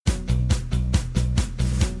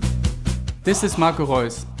This is Marco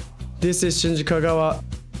Reus. This is Shinji Kagawa.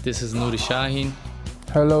 This is Nuri Shahin.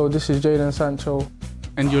 Hello, this is Jadon Sancho.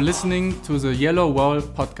 And you're listening to the Yellow Wall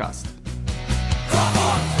podcast.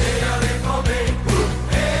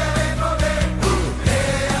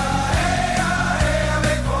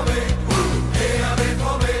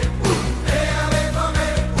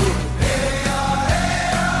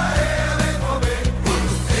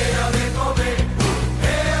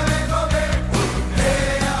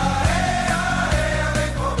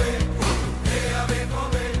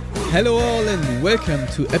 Hello all and welcome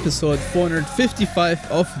to episode 455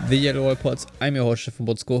 of the Yellow Wall Pods. I'm your host, Stefan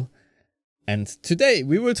Butzko. And today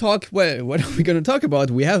we will talk, well, what are we going to talk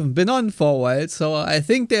about? We haven't been on for a while, so I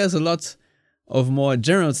think there's a lot of more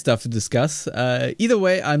general stuff to discuss. Either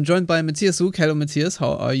way, I'm joined by Matthias Zug. Hello Matthias,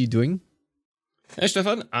 how are you doing? Hey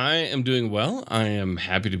Stefan, I am doing well. I am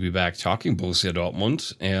happy to be back talking Borussia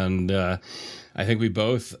Dortmund, and I think we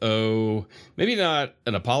both owe, maybe not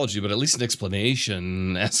an apology, but at least an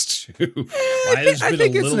explanation as to why there's been a little bit of a break. I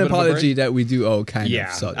think it's an apology that we do owe, kind of.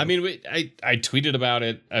 Yeah, I mean, I tweeted about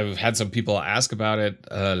it. I've had some people ask about it.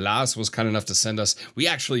 Lars was kind enough to send us. We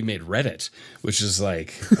actually made Reddit, which is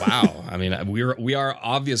like, wow. I mean, we are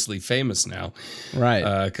obviously famous now,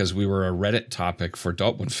 right? Because we were a Reddit topic for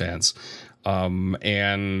Dortmund fans.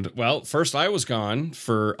 And well, first I was gone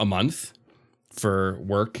for a month for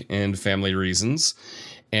work and family reasons.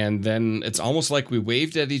 And then it's almost like we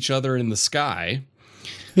waved at each other in the sky.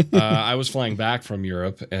 I was flying back from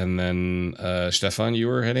Europe, and then Stefan, you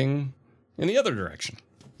were heading in the other direction.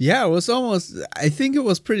 Yeah, it was almost, I think it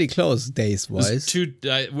was pretty close days-wise.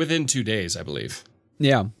 Within 2 days, I believe.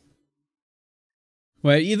 Yeah.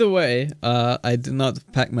 Well, either way, I did not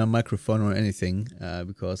pack my microphone or anything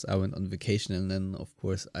because I went on vacation, and then, of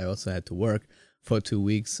course, I also had to work for 2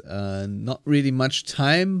 weeks. Not really much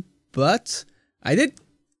time, but I did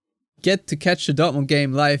get to catch the Dortmund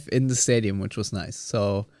game live in the stadium, which was nice.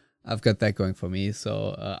 So I've got that going for me.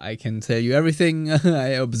 So I can tell you everything I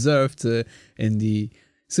observed in the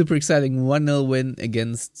super exciting 1-0 win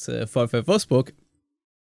against VfL Wolfsburg.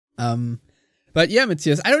 But yeah,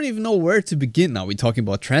 Matthias, I don't even know where to begin. Are we talking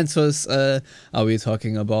about transfers? Are we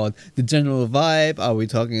talking about the general vibe? Are we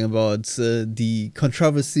talking about the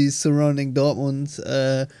controversies surrounding Dortmund?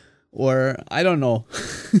 Or I don't know.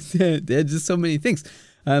 There are just so many things.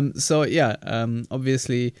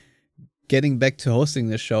 Obviously, getting back to hosting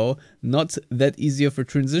the show, not that easy of a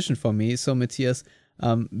transition for me. So, Matthias,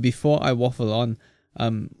 before I waffle on,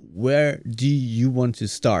 where do you want to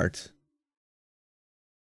start?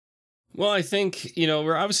 Well, I think,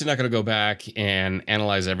 we're obviously not going to go back and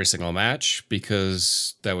analyze every single match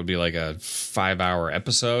because that would be like a 5-hour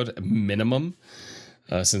episode minimum,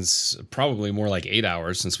 since probably more like 8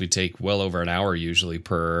 hours, since we take well over an hour usually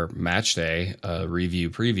per match day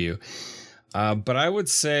preview. But I would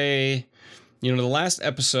say, the last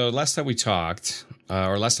time we talked,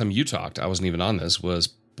 or last time you talked, I wasn't even on this, was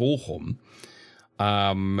Bochum.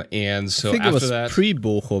 And so I think after it was that,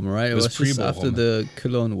 pre-Bochum, right? It was just after the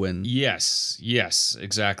Cologne win. Yes,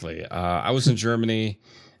 exactly. I was in Germany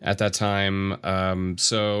at that time.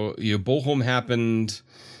 So Bochum happened,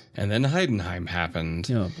 and then Heidenheim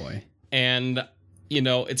happened. Oh boy! And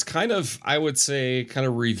it's kind of, I would say, kind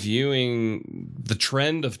of reviewing the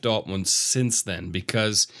trend of Dortmund since then.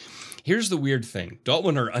 Because here's the weird thing: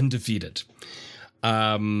 Dortmund are undefeated.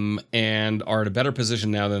 And are in a better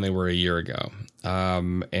position now than they were a year ago.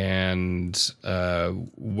 And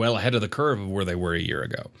well ahead of the curve of where they were a year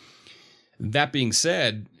ago. That being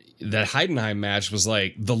said, that Heidenheim match was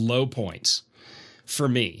like the low point for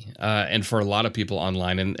me, and for a lot of people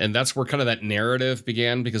online. And that's where kind of that narrative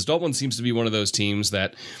began, because Dortmund seems to be one of those teams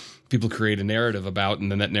that people create a narrative about,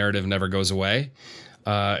 and then that narrative never goes away.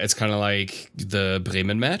 It's kind of like the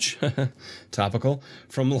Bremen match, topical,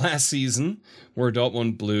 from last season, where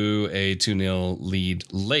Dortmund blew a 2-0 lead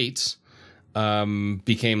late,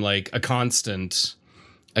 became like a constant,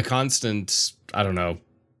 I don't know,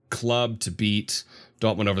 club to beat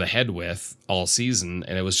Dortmund over the head with all season.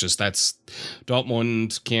 And it was just, that's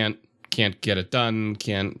Dortmund can't get it done,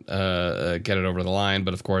 can't get it over the line.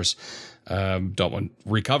 But of course, Dortmund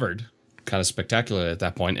recovered kind of spectacularly at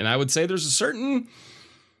that point. And I would say there's a certain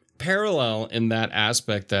parallel in that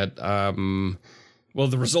aspect that,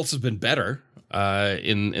 the results have been better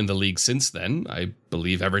in the league since then. I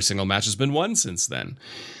believe every single match has been won since then.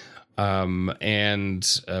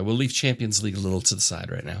 And we'll leave Champions League a little to the side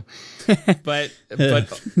right now. But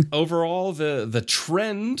overall, the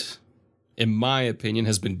trend, in my opinion,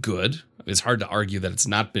 has been good. It's hard to argue that it's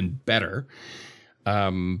not been better,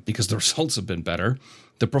 because the results have been better.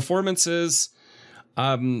 The performances,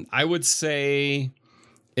 I would say,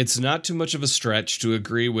 it's not too much of a stretch to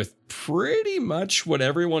agree with pretty much what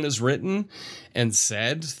everyone has written and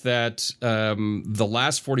said, that the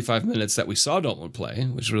last 45 minutes that we saw Dortmund play,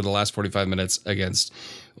 which were the last 45 minutes against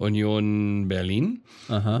Union Berlin,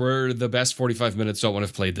 were the best 45 minutes Dortmund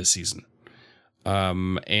have played this season.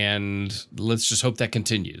 And let's just hope that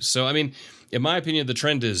continues. So, I mean, in my opinion, the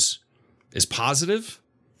trend is positive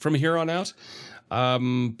from here on out.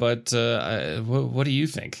 But what do you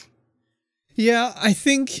think? Yeah, I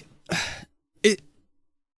think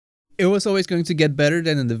it was always going to get better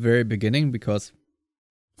than in the very beginning, because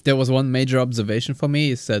there was one major observation for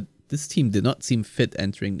me, is that this team did not seem fit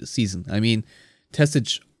entering the season. I mean,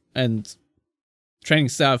 Tesic and training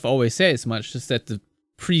staff always say as much, just that the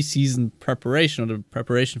preseason preparation, or the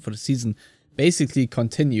preparation for the season, basically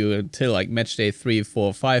continue until like match day 3,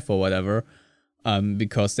 4, 5 or whatever,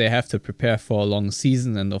 because they have to prepare for a long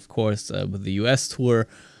season. And of course, with the US tour,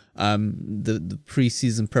 the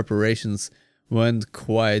preseason preparations weren't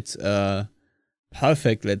quite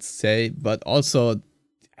perfect, let's say. But also,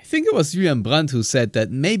 I think it was Julian Brandt who said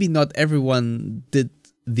that maybe not everyone did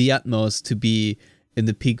the utmost to be in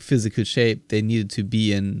the peak physical shape they needed to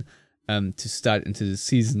be in to start into the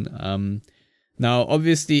season. Now,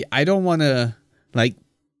 obviously, I don't want to like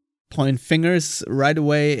point fingers right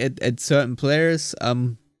away at certain players,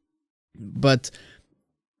 but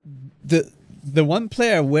the one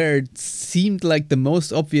player where it seemed like the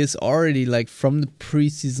most obvious already, like from the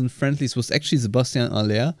preseason friendlies, was actually Sebastian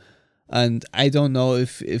Aller. And I don't know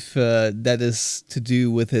if that is to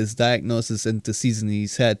do with his diagnosis and the season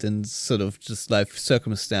he's had, and sort of just life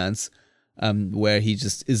circumstance, where he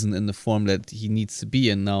just isn't in the form that he needs to be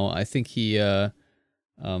in now. I think he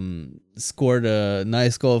scored a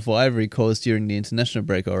nice goal for Ivory Coast during the international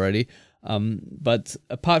break already. But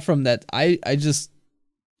apart from that, I just,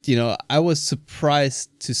 I was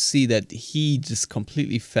surprised to see that he just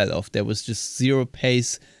completely fell off. There was just zero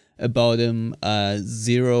pace about him,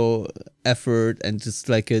 zero effort, and just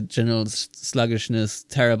like a general sluggishness,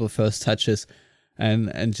 terrible first touches,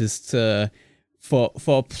 and just for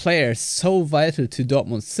a player so vital to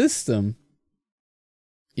Dortmund's system,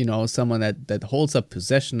 someone that holds up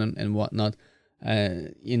possession and whatnot,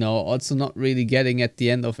 also not really getting at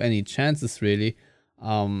the end of any chances really.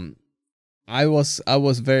 I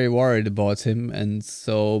was very worried about him, and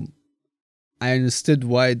so I understood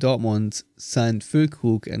why Dortmund signed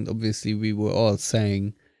Füllkrug, and obviously we were all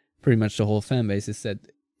saying, pretty much the whole fan base, is that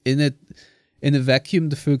in a vacuum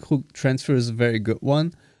the Füllkrug transfer is a very good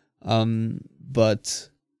one, but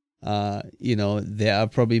there are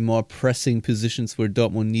probably more pressing positions where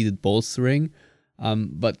Dortmund needed bolstering.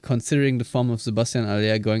 But considering the form of Sebastian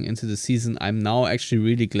Aller going into the season, I'm now actually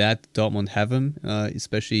really glad Dortmund have him,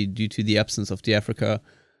 especially due to the absence of the Africa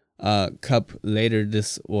Cup later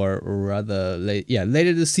this, or rather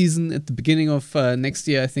later this season, at the beginning of next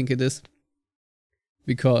year, I think it is,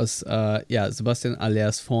 because Sebastian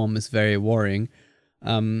Aller's form is very worrying,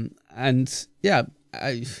 I'm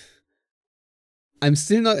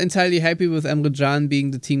still not entirely happy with Emre Can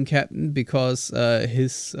being the team captain, because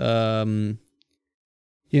his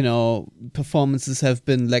performances have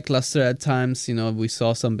been lackluster at times. We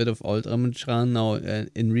saw some bit of old Emre Can now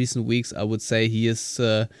in recent weeks. I would say he is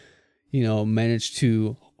managed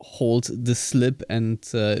to hold the slip and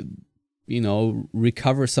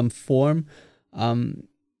recover some form,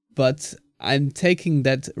 but I'm taking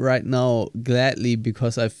that right now gladly,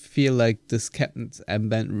 because I feel like this captain's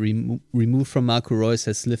armband removed from Marco Reus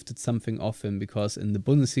has lifted something off him, because in the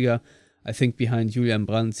Bundesliga, I think behind Julian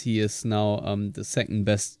Brandt, he is now the second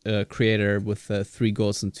best creator with 3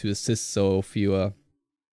 goals and 2 assists. So if you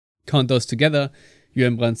count those together,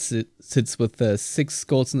 Julian Brandt sits with 6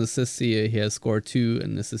 goals and assists. He has scored 2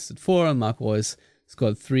 and assisted 4, and Marco Reus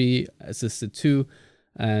scored 3, assisted 2.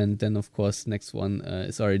 And then, of course, next one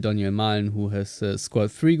is Daniel Malen, who has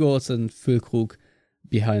scored 3 goals, and Füllkrug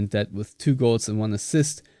behind that with 2 goals and 1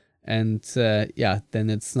 assist. And then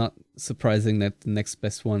it's not surprising that the next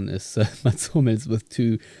best one is Mats Hummels with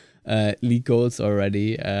 2 league goals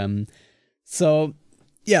already.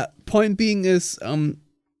 Point being is,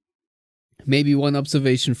 maybe one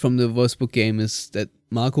observation from the Wolfsburg game is that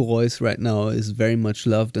Marco Reus right now is very much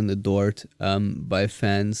loved and adored by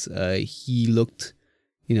fans. He looked,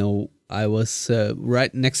 I was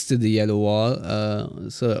right next to the yellow wall,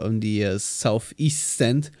 so on the southeast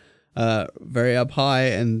stand, very up high,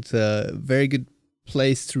 and very good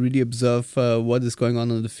place to really observe what is going on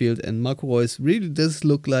the field. And Marco Reus really does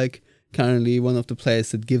look like currently one of the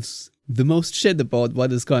players that gives the most shit about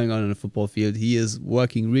what is going on the football field. He is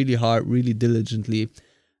working really hard, really diligently,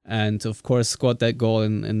 and of course scored that goal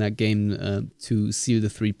in that game to seal the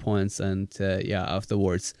 3 points. And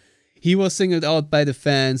afterwards he was singled out by the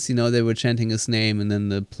fans. They were chanting his name, and then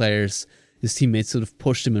his teammates sort of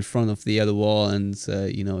pushed him in front of the other wall, and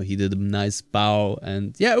he did a nice bow,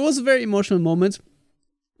 and it was a very emotional moment,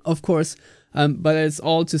 of course. But it's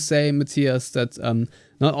all to say, Matthias, that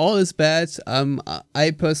not all is bad.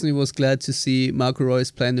 I personally was glad to see Marco Reus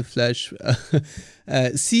play in the flesh,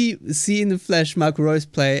 see in the flesh Marco Reus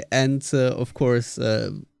play, and of course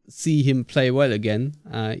see him play well again.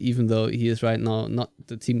 Even though he is right now not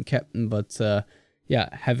the team captain, but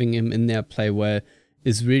having him in there play well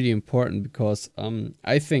is really important, because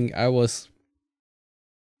I think I was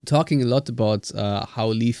talking a lot about how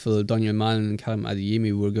lethal Daniel Malen and Karim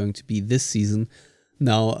Adeyemi were going to be this season.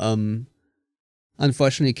 Now,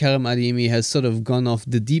 unfortunately, Karim Adeyemi has sort of gone off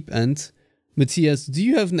the deep end. Matthias, do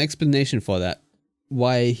you have an explanation for that?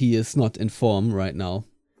 Why he is not in form right now?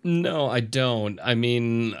 No, I don't. I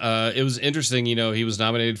mean, it was interesting, he was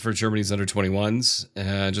nominated for Germany's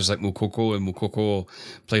under-21s, just like Moukoko, and Moukoko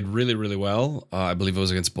played really, really well. I believe it was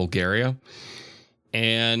against Bulgaria.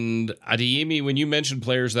 And Adeyemi, when you mention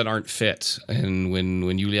players that aren't fit, and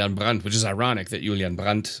when Julian Brandt, which is ironic that Julian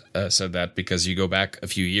Brandt said that, because you go back a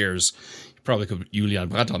few years, you probably could put Julian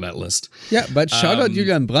Brandt on that list. Yeah, but shout out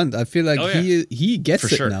Julian Brandt. I feel like he gets for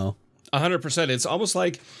it sure. now. 100%. It's almost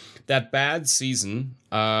like that bad season,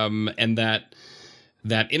 and that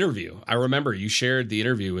interview. I remember you shared the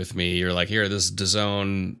interview with me. You're like, here, this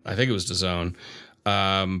DAZN, I think it was DAZN,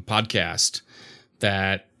 podcast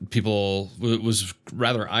that people was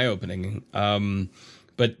rather eye-opening.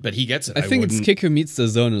 But he gets it. I think it's Kicker Meets the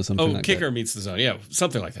Zone or something like Kicker that. Meets the Zone. Yeah,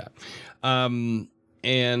 something like that.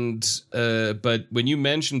 But when you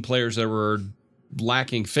mention players that were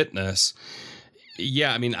lacking fitness,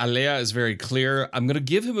 I mean, Alea is very clear. I'm going to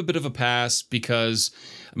give him a bit of a pass because,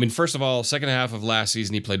 I mean, first of all, second half of last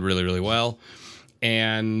season, he played really, really well.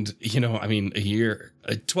 And, I mean,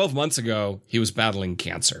 12 months ago, he was battling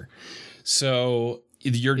cancer. So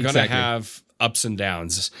you're going to have ups and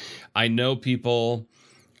downs. I am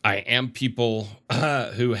people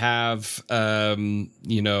who have,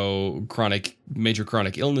 major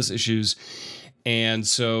chronic illness issues. And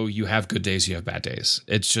so you have good days, you have bad days.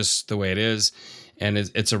 It's just the way it is. And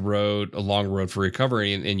it's a long road for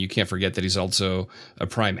recovery. And you can't forget that he's also a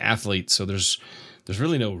prime athlete. So there's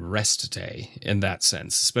really no rest day in that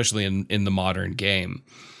sense, especially in the modern game.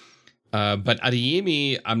 But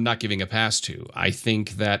Adeyemi, I'm not giving a pass to. I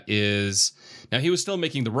think that is... Now, he was still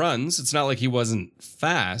making the runs. It's not like he wasn't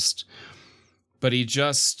fast. But he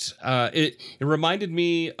just... It reminded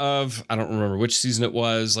me of... I don't remember which season it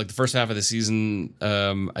was. Like the first half of the season,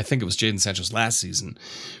 I think it was Jadon Sancho's last season,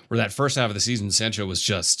 where that first half of the season, Sancho was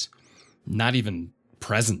just not even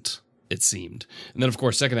present, it seemed. And then, of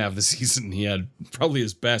course, second half of the season, he had probably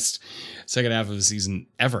his best second half of the season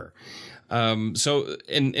ever. And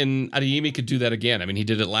Adeyemi could do that again. I mean, he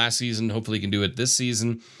did it last season. Hopefully he can do it this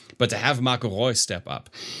season. But to have Marco Reus step up.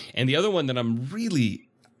 And the other one that I'm really,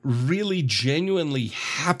 really genuinely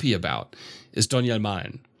happy about is Daniel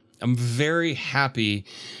Malen. I'm very happy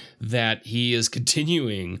that he is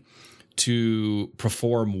continuing to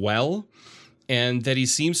perform well and that he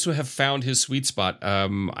seems to have found his sweet spot.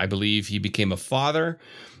 I believe he became a father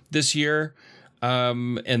this year,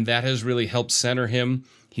 and that has really helped center him.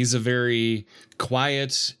 He's a very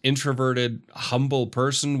quiet, introverted, humble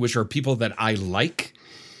person, which are people that I like,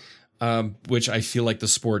 which I feel like the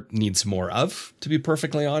sport needs more of, to be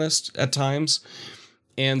perfectly honest, at times.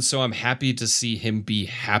 And so I'm happy to see him be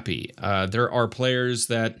happy. There are players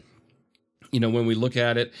that, when we look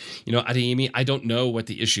at it, Adeyemi, I don't know what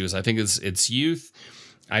the issue is. I think it's youth.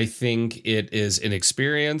 I think it is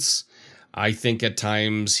inexperience. I think at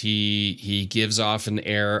times he gives off an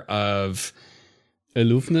air of...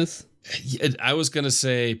 aloofness? I was going to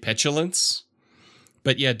say petulance,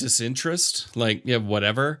 but disinterest,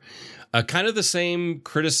 whatever. Kind of the same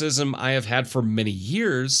criticism I have had for many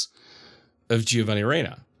years of Giovanni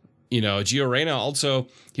Reyna. Gio Reyna also,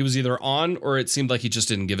 he was either on or it seemed like he just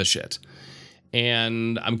didn't give a shit.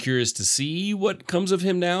 And I'm curious to see what comes of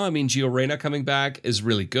him now. I mean, Gio Reyna coming back is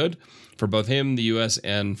really good for both him, the US,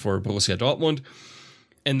 and for Borussia Dortmund.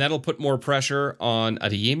 And that'll put more pressure on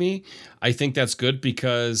Adeyemi. I think that's good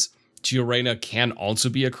because Gio Reyna can also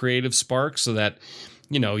be a creative spark so that,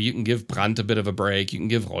 you can give Brandt a bit of a break, you can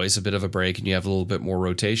give Reus a bit of a break, and you have a little bit more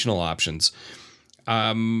rotational options.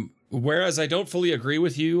 Whereas I don't fully agree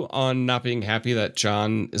with you on not being happy that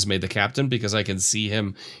John is made the captain, because I can see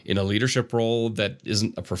him in a leadership role that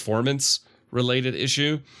isn't a performance-related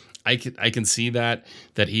issue. I can see that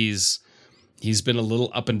he's been a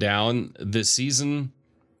little up and down this season.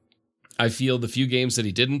 I feel the few games that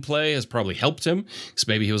he didn't play has probably helped him, because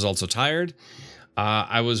maybe he was also tired.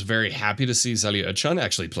 I was very happy to see Salih Özcan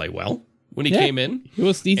actually play well when he came in. He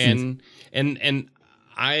was decent. And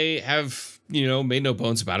I have, made no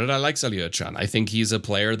bones about it. I like Salih Özcan. I think he's a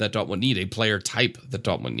player that Dortmund need, a player type that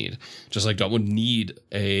Dortmund need. Just like Dortmund need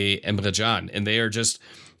a Emre Can. And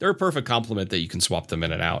they're a perfect complement that you can swap them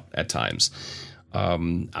in and out at times.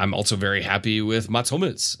 I'm also very happy with Mats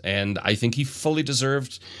Hummels. And I think he fully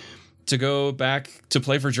deserved to go back to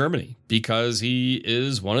play for Germany, because he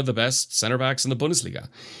is one of the best center backs in the Bundesliga.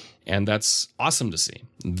 And that's awesome to see.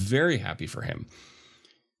 I'm very happy for him.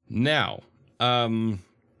 Now, who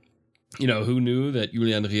knew that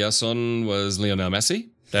Julian Riasson was Lionel Messi?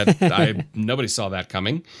 Nobody saw that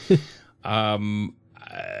coming. I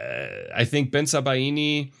think Ben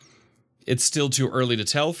Sabaini, it's still too early to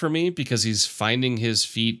tell for me, because he's finding his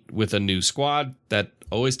feet with a new squad. That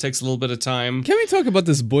always takes a little bit of time. Can we talk about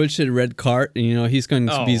this bullshit red card? He's going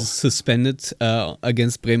to be suspended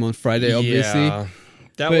against Bremen on Friday, obviously. Yeah,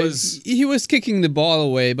 he was kicking the ball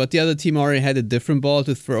away, but the other team already had a different ball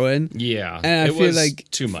to throw in. Yeah, and I feel like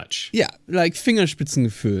too much. Yeah, like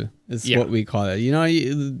Fingerspitzengefühl is what we call it.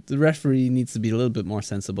 The referee needs to be a little bit more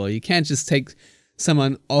sensible. You can't just take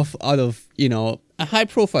someone out of a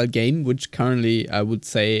high-profile game, which currently I would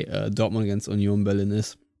say Dortmund against Union Berlin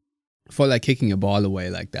is, for like kicking a ball away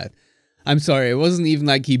like that. I'm sorry, it wasn't even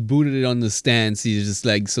like he booted it on the stands. He just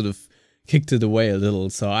like sort of kicked it away a little.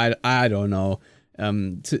 So I don't know.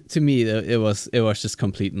 To me, it was just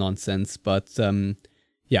complete nonsense. But the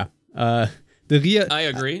Ria, I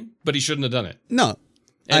agree, but he shouldn't have done it. No,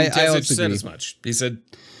 and I Terzic also said agree. as much. He said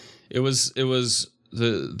it was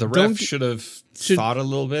the ref should have thought a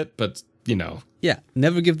little bit, but yeah,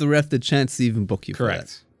 never give the ref the chance to even book you.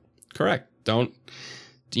 Correct. Don't.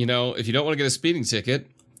 If you don't want to get a speeding ticket,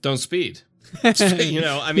 don't speed. It's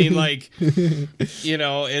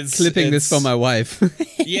clipping this for my wife.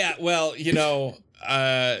 Yeah, well,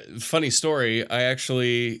 funny story. I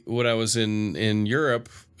actually, when I was in Europe,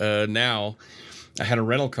 I had a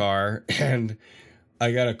rental car, and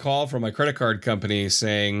I got a call from my credit card company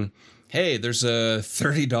saying, "Hey, there's a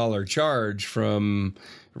 $30 charge from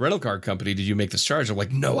a rental car company. Did you make this charge?" I'm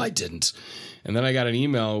like, "No, I didn't." And then I got an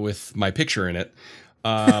email with my picture in it.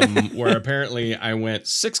 Where apparently I went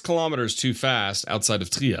 6 kilometers too fast outside of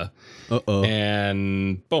Trier.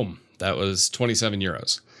 And boom, that was 27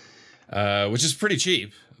 euros, which is pretty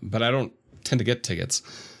cheap, but I don't tend to get tickets.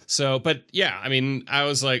 So, but yeah, I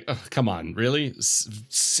was like, oh, come on, really?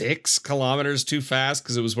 6 kilometers too fast?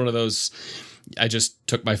 Because it was one of those, I just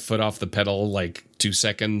took my foot off the pedal like 2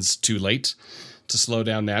 seconds too late to slow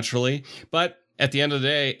down naturally. But at the end of the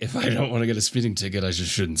day, if I don't want to get a speeding ticket, I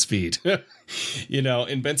just shouldn't speed.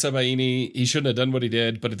 In Ben Sabaini, he shouldn't have done what he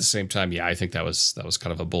did, but at the same time, yeah, I think that was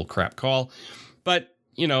kind of a bull crap call. But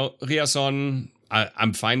Riasson,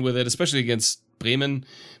 I'm fine with it, especially against Bremen.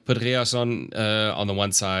 Put Riasson on the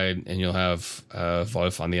one side, and you'll have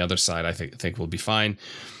Wolf on the other side. I think we'll be fine.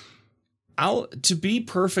 To be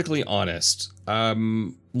perfectly honest,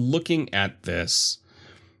 looking at this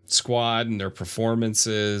squad and their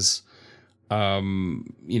performances. Sabitzer,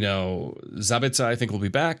 I think, will be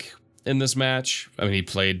back in this match. He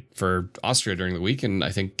played for Austria during the week, and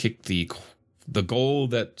I think kicked the goal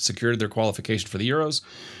that secured their qualification for the Euros.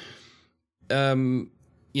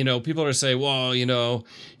 People are saying, well,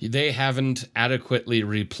 they haven't adequately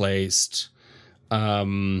replaced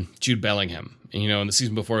Jude Bellingham. In the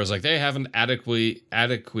season before, it was like they haven't adequately,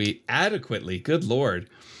 good Lord,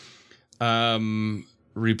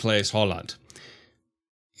 replaced Holland.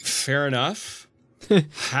 Fair enough.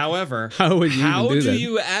 However, how do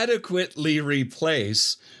you adequately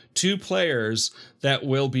replace 2 players that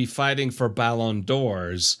will be fighting for Ballon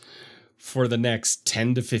d'Ors for the next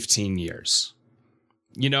 10 to 15 years?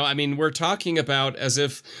 We're talking about as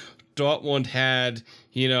if Dortmund had,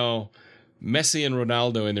 Messi and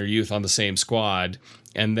Ronaldo in their youth on the same squad,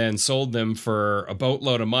 and then sold them for a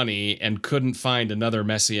boatload of money and couldn't find another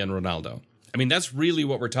Messi and Ronaldo. That's really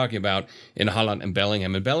what we're talking about in Haaland and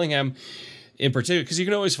Bellingham. And Bellingham in particular, because you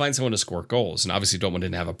can always find someone to score goals. And obviously Dortmund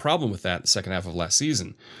didn't have a problem with that in the second half of last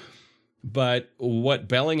season. But what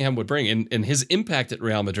Bellingham would bring, and his impact at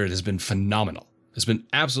Real Madrid has been phenomenal. It's been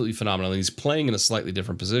absolutely phenomenal. And he's playing in a slightly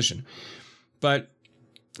different position. But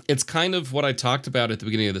it's kind of what I talked about at the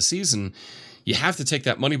beginning of the season. You have to take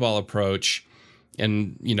that Moneyball approach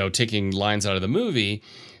and, taking lines out of the movie,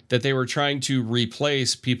 that they were trying to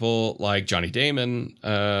replace people like Johnny Damon,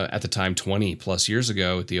 at the time 20 plus years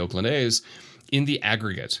ago at the Oakland A's, in the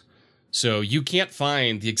aggregate. So you can't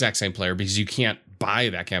find the exact same player because you can't buy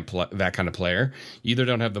that kind of player. You either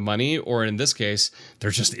don't have the money, or in this case,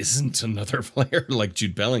 there just isn't another player like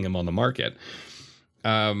Jude Bellingham on the market.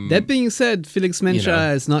 That being said, Felix Mencha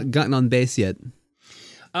has not gotten on base yet.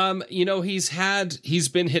 He's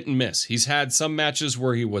been hit and miss. He's had some matches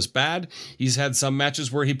where he was bad. He's had some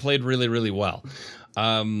matches where he played really, really well.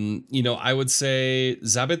 I would say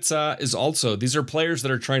Zabitza is also, these are players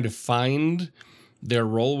that are trying to find their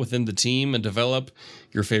role within the team and develop,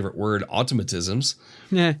 your favorite word, automatisms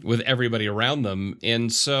with everybody around them.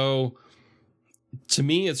 And so to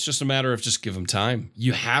me, it's just a matter of just give them time.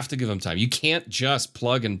 You have to give them time. You can't just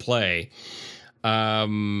plug and play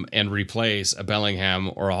and replace a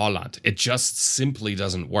Bellingham or a Haaland. It just simply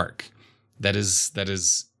doesn't work. That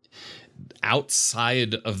is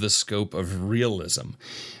outside of the scope of realism.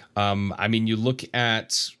 You look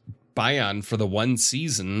at Bayern for the one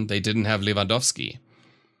season, they didn't have Lewandowski.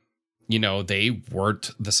 They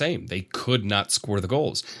weren't the same. They could not score the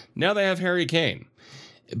goals. Now they have Harry Kane,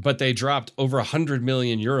 but they dropped over 100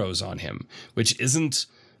 million euros on him, which isn't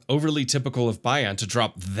overly typical of Bayern to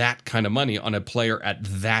drop that kind of money on a player at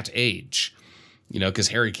that age. Because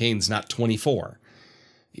Harry Kane's not 24.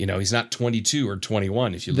 He's not 22 or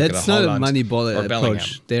 21. If you look that's at a Haaland not a money ball or approach. Bellingham.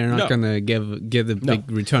 They're not going to give a big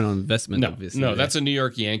return on investment. Obviously. No, that's a New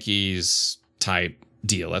York Yankees type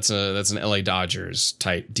deal. That's an LA Dodgers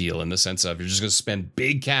type deal in the sense of you're just going to spend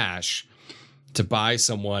big cash to buy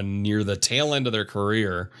someone near the tail end of their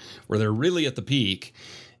career where they're really at the peak,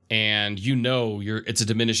 and it's a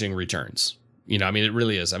diminishing returns. It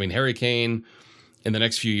really is. Harry Kane in the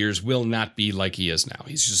next few years will not be like he is now.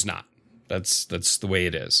 He's just not. That's the way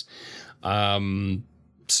it is. Dortmund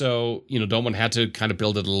had to kind of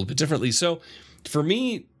build it a little bit differently. So for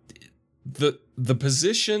me, the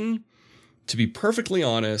position, to be perfectly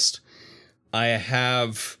honest, I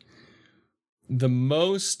have the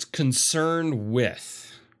most concern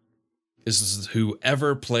with is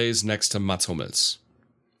whoever plays next to Mats Hummels.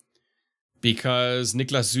 Because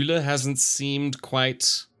Niklas Süle hasn't seemed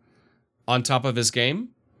quite on top of his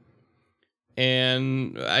game.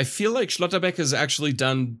 And I feel like Schlotterbeck has actually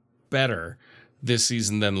done better this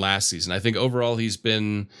season than last season. I think overall he's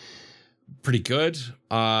been pretty good.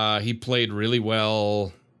 He played really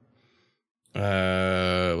well.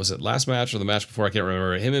 Was it last match or the match before? I can't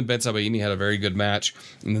remember. Him and Ben Sabaini had a very good match.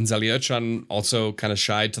 And then Zaliochan also kind of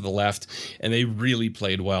shied to the left. And they really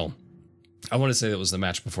played well. I want to say that was the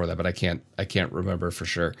match before that, but I can't remember for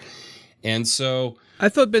sure. And so I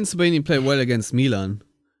thought Ben Sabini played well against Milan.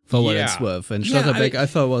 For what it's worth. And Schlotterbeck, I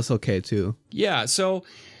thought was okay too. Yeah, so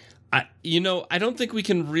I don't think we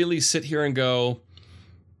can really sit here and go,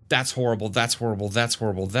 that's horrible, that's horrible, that's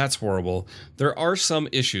horrible, that's horrible. There are some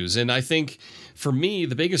issues, and I think for me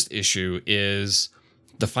the biggest issue is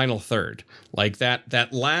the final third. Like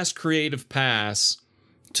that last creative pass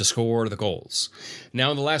to score the goals.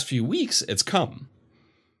 Now in the last few weeks it's come.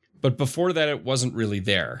 But before that, it wasn't really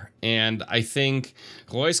there. And I think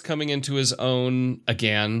Royce coming into his own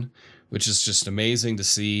again, which is just amazing to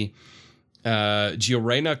see. Gio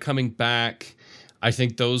Reyna coming back, I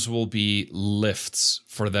think those will be lifts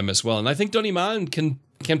for them as well. And I think Donny Mann can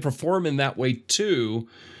perform in that way too,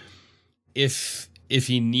 if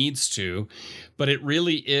he needs to. But it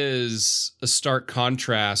really is a stark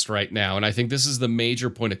contrast right now. And I think this is the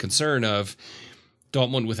major point of concern of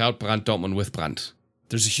Dortmund without Brandt, Dortmund with Brandt.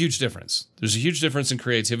 There's a huge difference. There's a huge difference in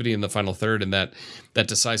creativity in the final third and that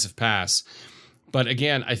decisive pass. But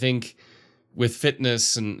again, I think with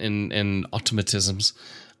fitness and automatisms,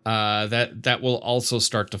 that will also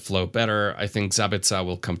start to flow better. I think Zabitza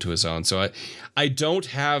will come to his own. So I don't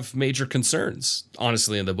have major concerns,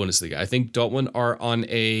 honestly, in the Bundesliga. I think Dortmund are on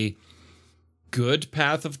a good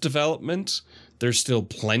path of development. There's still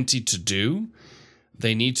plenty to do.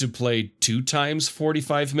 They need to play 2 times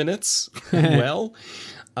 45 minutes well.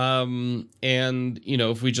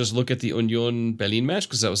 If we just look at the Union Berlin match,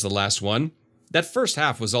 because that was the last one, that first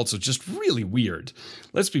half was also just really weird.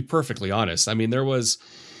 Let's be perfectly honest. There was,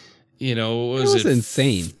 it was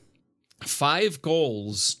insane. 5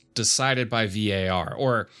 goals decided by VAR,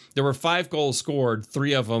 or there were 5 goals scored,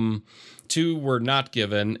 3 of them, 2 were not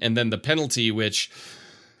given, and then the penalty, which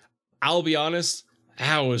I'll be honest,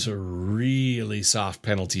 that was a really soft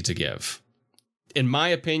penalty to give. In my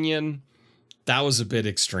opinion, that was a bit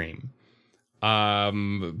extreme.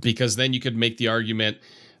 Because then you could make the argument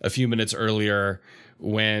a few minutes earlier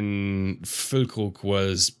when Füllkrug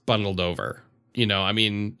was bundled over.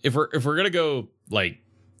 If we're gonna go like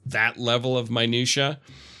that level of minutia,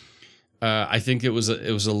 I think it was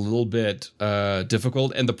a little bit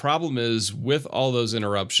difficult. And the problem is with all those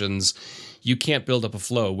interruptions, you can't build up a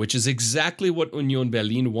flow, which is exactly what Union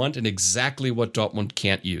Berlin want and exactly what Dortmund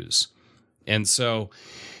can't use. And so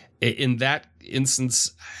in that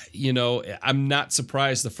instance, I'm not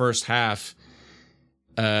surprised the first half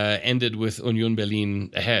ended with Union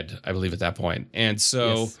Berlin ahead, I believe, at that point. And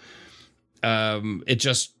so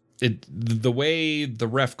the way the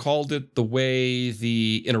ref called it, the way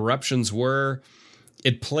the interruptions were,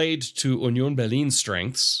 it played to Union Berlin's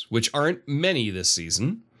strengths, which aren't many this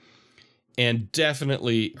season, and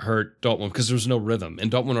definitely hurt Dortmund because there was no rhythm. And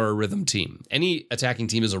Dortmund are a rhythm team. Any attacking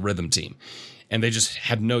team is a rhythm team. And they just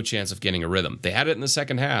had no chance of getting a rhythm. They had it in the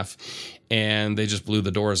second half, and they just blew the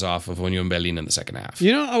doors off of Union Berlin in the second half.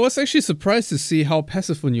 I was actually surprised to see how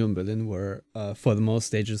passive Union Berlin were for the most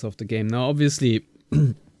stages of the game. Now, obviously,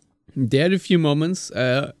 they had a few moments,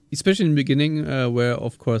 especially in the beginning, where,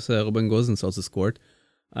 of course, Robin Gosens also scored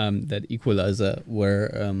that equalizer,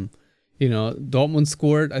 where, Dortmund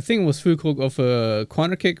scored. I think it was Füllkrug off a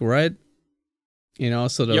corner kick, right?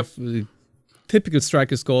 Typical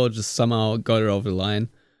striker's goal, just somehow got it over the line.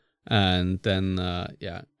 And then,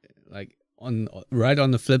 right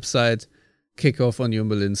on the flip side, kickoff on Union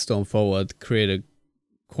Berlin, storm forward, create a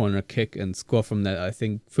corner kick and score from that. I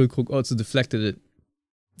think Füllkrug also deflected it.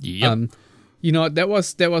 Yep. That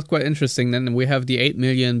was quite interesting. Then we have the 8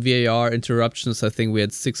 million VAR interruptions. I think we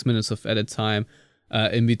had 6 minutes of added time.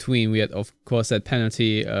 In between, we had, of course, that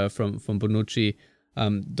penalty from Bonucci.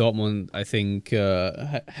 Dortmund, I think,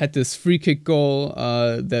 had this free kick goal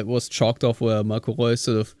that was chalked off where Marco Reus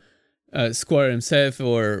sort of scored himself,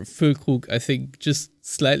 or Füllkrug, I think, just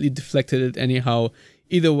slightly deflected it anyhow.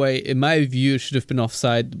 Either way, in my view, it should have been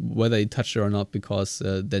offside, whether he touched it or not, because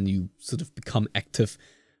then you sort of become active.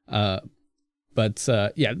 That's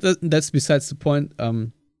besides the point.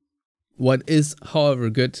 What is, however,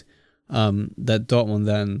 good, that Dortmund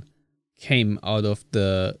then came out of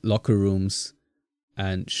the locker rooms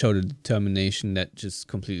and showed a determination that just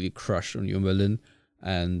completely crushed Union Berlin.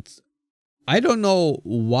 And I don't know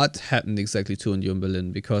what happened exactly to Union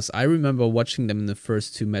Berlin, because I remember watching them in the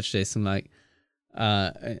first 2 match days and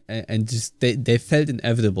just they felt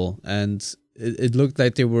inevitable, and it looked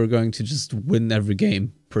like they were going to just win every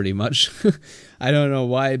game pretty much. I don't know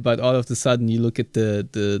why, but all of a sudden you look at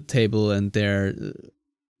the table and they're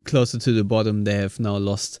closer to the bottom. They have now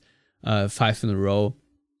lost 5 in a row,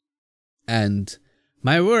 and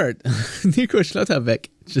my word, Nico Schlotterbeck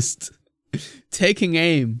just taking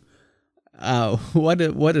aim. What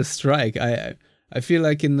a strike! I feel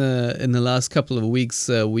like in the last couple of weeks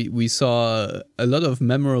we saw a lot of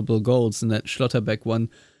memorable goals, and that Schlotterbeck one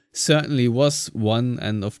certainly was one.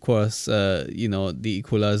 And of course, the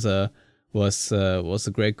equalizer was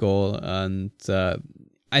a great goal. And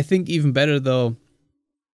I think even better though,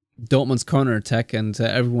 Dortmund's counter attack, and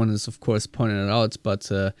everyone is of course pointing it out, but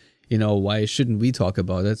why shouldn't we talk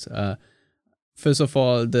about it? First of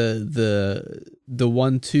all, the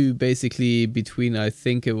 1-2 basically between, I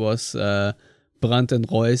think it was Brandt and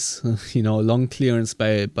Reus, long clearance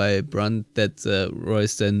by Brandt that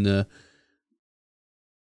Reus then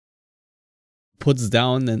puts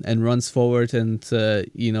down and runs forward, and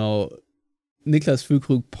Niklas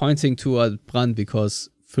Füllkrug pointing toward Brandt because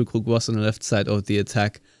Füllkrug was on the left side of the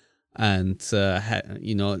attack, and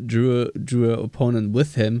drew an opponent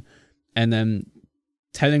with him, and then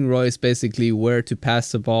telling Reus basically where to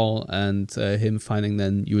pass the ball, and him finding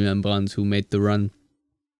then Julian Brandt, who made the run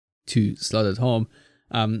to slot it home,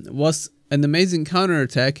 was an amazing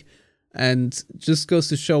counterattack, and just goes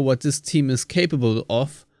to show what this team is capable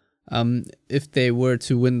of if they were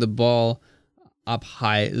to win the ball up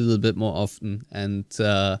high a little bit more often. And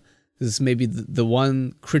this is maybe the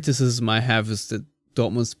one criticism I have, is that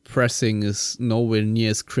Dortmund's pressing is nowhere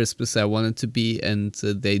near as crisp as I want it to be, and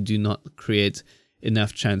they do not create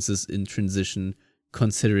enough chances in transition,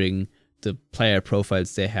 considering the player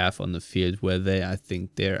profiles they have on the field, where I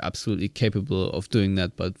think they're absolutely capable of doing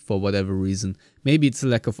that, but for whatever reason, maybe it's a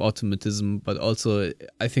lack of automatism, but also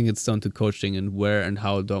I think it's down to coaching and where and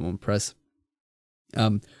how Dortmund press.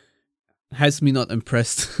 Has me not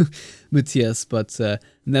impressed, Matthias, but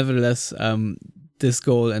nevertheless, this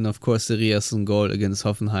goal, and of course the Riasson goal against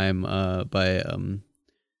Hoffenheim by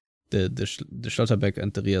the Schlotterbeck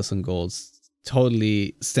and the Riasson goals,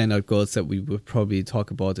 totally standout goals that we would probably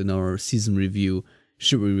talk about in our season review,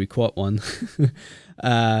 should we record one.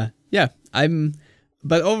 But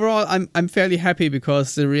overall I'm fairly happy,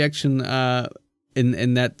 because the reaction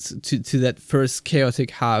in that to that first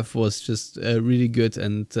chaotic half was just really good,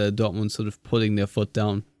 and Dortmund sort of putting their foot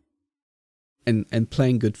down and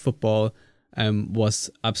playing good football. was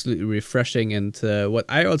absolutely refreshing. And what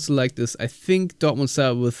I also liked is I think Dortmund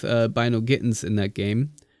started with Bino Gittens in that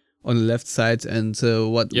game on the left side, and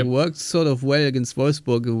what worked sort of well against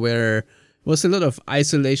Wolfsburg, where was a lot of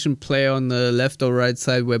isolation play on the left or right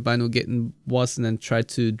side where Bino Gitten was, and then tried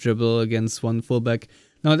to dribble against one fullback.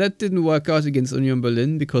 Now that didn't work out against Union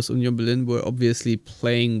Berlin, because Union Berlin were obviously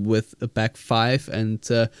playing with a back five and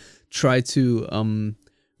try to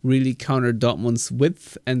really counter Dortmund's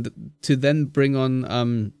width, and to then bring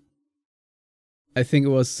on I think it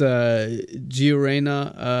was Gio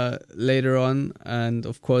Reyna later on, and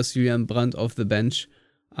of course Julian Brandt off the bench,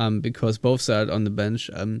 because both started on the bench,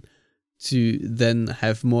 to then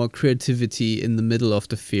have more creativity in the middle of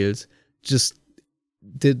the field, just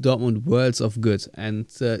did Dortmund worlds of good. And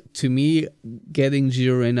to me, getting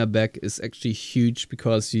Gio Reyna back is actually huge,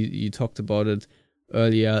 because you talked about it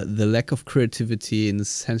earlier. The lack of creativity in the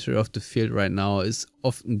center of the field right now is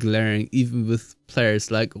often glaring, even with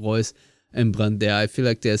players like Reus and Brandt there. I feel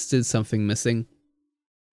like there's still something missing,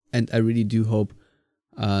 and I really do hope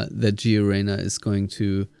that Gio Reyna is going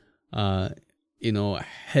to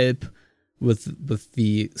help with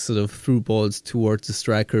the sort of through balls towards the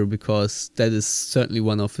striker, because that is certainly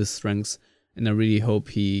one of his strengths, and I really hope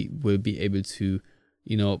he will be able to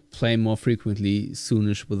play more frequently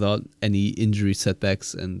soonish without any injury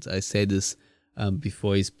setbacks. And I say this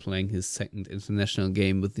before he's playing his second international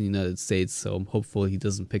game with the United States, so I'm hopeful he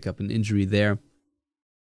doesn't pick up an injury there.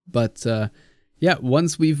 But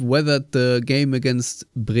once we've weathered the game against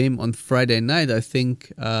Bremen on Friday night, I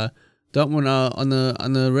think Dortmund are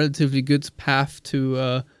on a relatively good path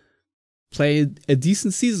to play a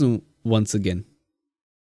decent season once again.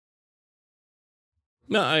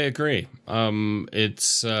 No, I agree.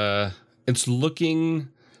 It's looking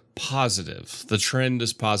positive. The trend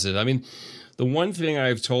is positive. I mean, the one thing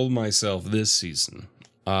I've told myself this season,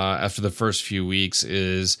 after the first few weeks,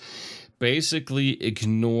 is basically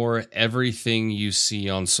ignore everything you see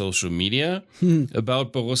on social media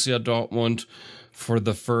about Borussia Dortmund for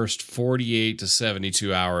the first 48 to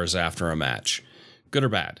 72 hours after a match, good or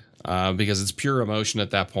bad, because it's pure emotion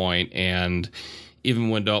at that point. And even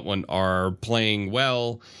when Dortmund are playing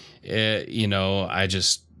well, I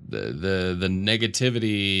just the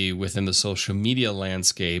negativity within the social media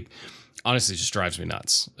landscape honestly just drives me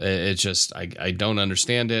nuts. It just I don't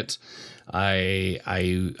understand it. I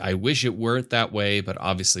wish it weren't that way, but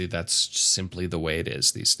obviously that's simply the way it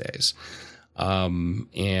is these days. So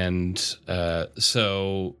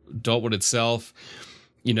Dortmund itself,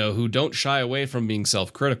 who don't shy away from being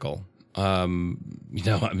self-critical.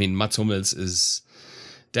 Mats Hummels is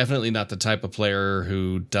definitely not the type of player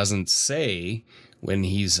who doesn't say when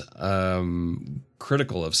he's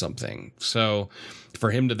critical of something. So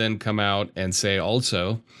for him to then come out and say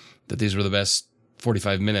also that these were the best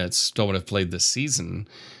 45 minutes Dortmund have played this season,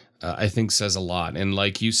 I think says a lot. And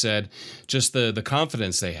like you said, just the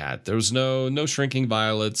confidence they had. There was no shrinking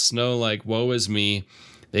violets, no like, woe is me.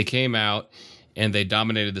 They came out and they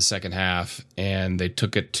dominated the second half, and they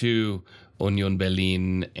took it to Union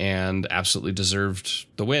Berlin and absolutely deserved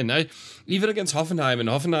the win. Even against Hoffenheim, and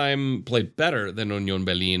Hoffenheim played better than Union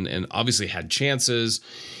Berlin and obviously had chances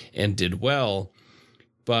and did well.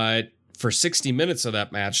 But for 60 minutes of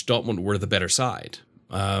that match, Dortmund were the better side.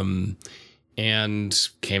 And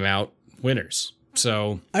came out winners.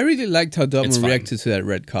 So I really liked how Dortmund reacted to that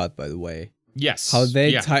red card, by the way. Yes. How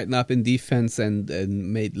they tightened up in defense and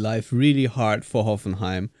made life really hard for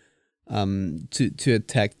Hoffenheim to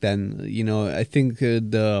attack then. I think who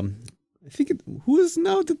is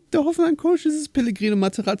now the Hoffenheim coach? Is Pellegrino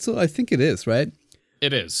Materazzo? I think it is, right?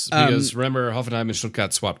 It is, because remember, Hoffenheim and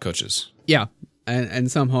Stuttgart swapped coaches. Yeah,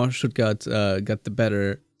 and somehow Stuttgart got the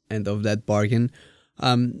better end of that bargain.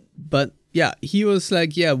 But yeah, he was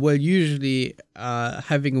like, usually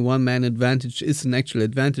having a one-man advantage is an actual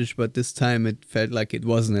advantage, but this time it felt like it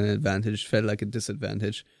wasn't an advantage, felt like a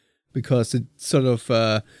disadvantage, because it sort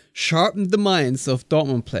of sharpened the minds of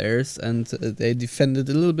Dortmund players, and they defended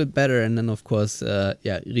a little bit better. And then, of course,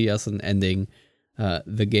 Riasson ending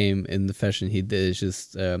the game in the fashion he did is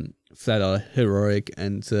just flat out heroic.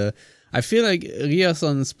 And I feel like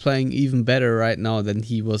Riasson is playing even better right now than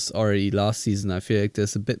he was already last season. I feel like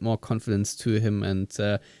there's a bit more confidence to him, and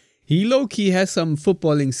he low-key has some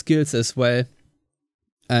footballing skills as well.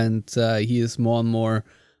 And he is more and more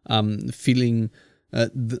feeling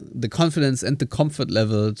the confidence and the comfort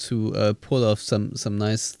level to pull off some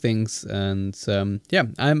nice things. And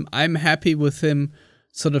I'm happy with him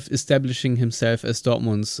sort of establishing himself as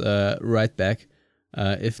Dortmund's right back.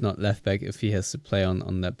 If not left back, if he has to play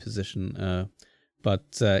on that position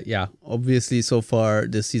But yeah, obviously so far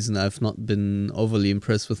this season I've not been overly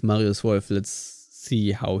impressed with Marius Wolf. Let's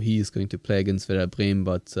see how he is going to play against Werder Bremen.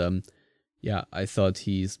 But yeah, I thought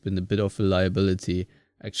he's been a bit of a liability,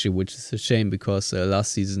 actually, which is a shame because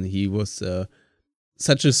last season he was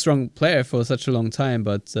such a strong player for such a long time.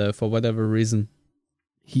 But for whatever reason,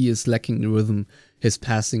 he is lacking the rhythm. His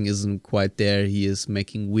passing isn't quite there. He is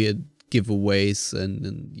making weird giveaways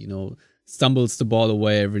and stumbles the ball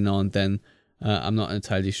away every now and then. I'm not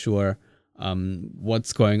entirely sure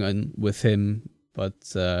what's going on with him, but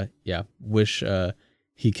yeah, wish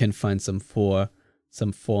he can find some form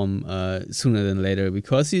sooner than later,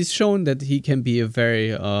 because he's shown that he can be a very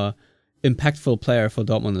impactful player for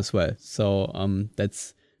Dortmund as well. So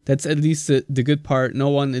that's at least the good part. No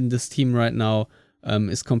one in this team right now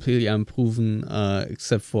is completely unproven,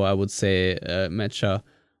 except for, I would say, Mecha.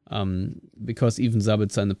 Because even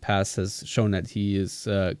Sabitzer in the past has shown that he is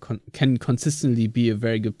can consistently be a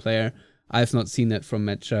very good player. I've not seen that from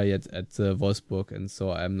Mecha yet at Wolfsburg, and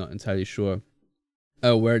so I'm not entirely sure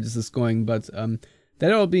where this is going. But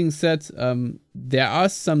that all being said, there are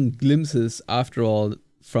some glimpses, after all,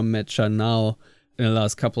 from Mecha now in the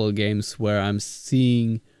last couple of games where I'm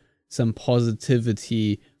seeing some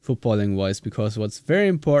positivity footballing-wise, because what's very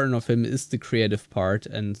important of him is the creative part,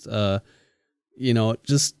 and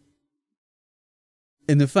just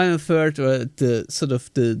in the final third, or the sort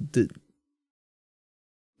of the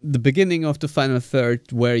beginning of the final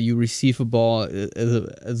third, where you receive a ball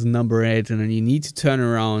as a number 8, and then you need to turn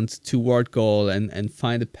around toward goal and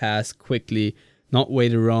find a pass quickly, not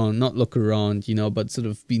wait around, not look around, but sort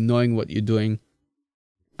of be knowing what you're doing.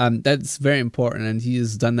 That's very important, and he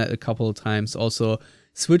has done that a couple of times. Also,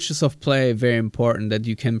 switches of play, very important, that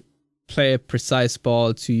you can play a precise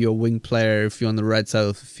ball to your wing player if you're on the right side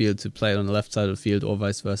of the field to play it on the left side of the field, or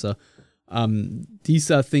vice versa.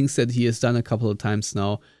 These are things that he has done a couple of times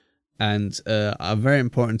now, and are very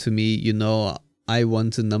important to me. I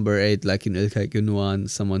want a number 8 like in Ilkay Gündoğan,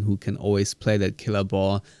 someone who can always play that killer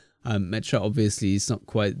ball. Mecha obviously is not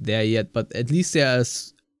quite there yet, but at least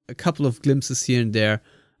there's a couple of glimpses here and there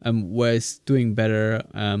where he's doing better.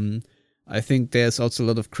 I think there's also a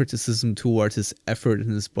lot of criticism towards his effort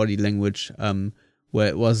and his body language, where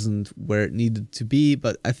it wasn't where it needed to be.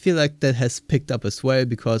 But I feel like that has picked up as well,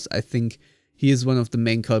 because I think he is one of the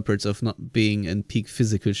main culprits of not being in peak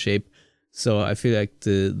physical shape. So I feel like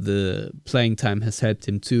the playing time has helped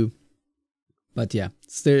him too. But yeah,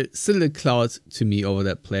 still a cloud to me over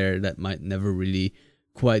that player that might never really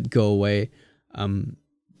quite go away.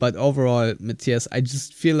 But overall, Matthias, I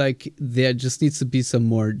just feel like there just needs to be some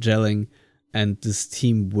more gelling, and this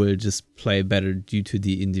team will just play better due to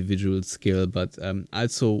the individual skill. But I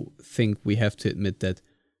also think we have to admit that,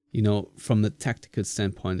 from the tactical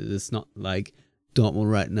standpoint, it is not like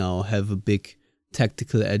Dortmund right now have a big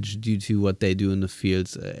tactical edge due to what they do in the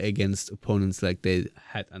field against opponents like they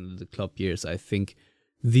had under the Klopp years. I think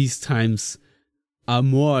these times are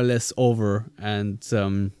more or less over, and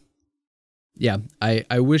yeah,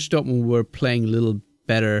 I wish Dortmund were playing a little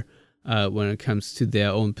better when it comes to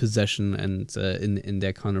their own possession and in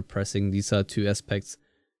their counter pressing. These are two aspects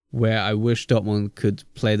where I wish Dortmund could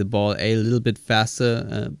play the ball a little bit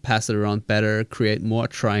faster, pass it around better, create more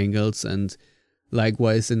triangles, and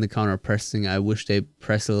likewise in the counter pressing, I wish they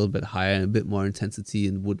press a little bit higher and a bit more intensity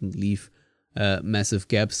and wouldn't leave massive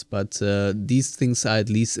gaps. But these things are at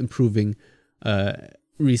least improving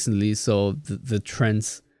recently, so the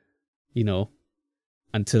trends,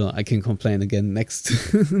 until I can complain again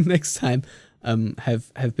next time,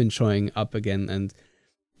 have been showing up again. And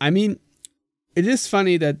I mean, it is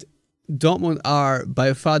funny that Dortmund are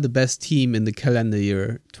by far the best team in the calendar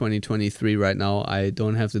year 2023 right now. I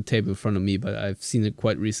don't have the table in front of me, but I've seen it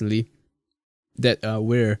quite recently that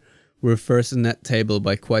we're first in that table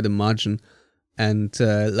by quite a margin. And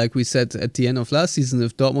like we said at the end of last season,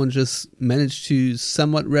 if Dortmund just managed to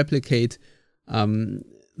somewhat replicate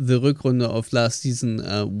the Rückrunde of last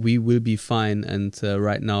season, we will be fine. And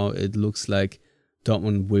right now it looks like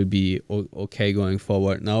Dortmund will be okay going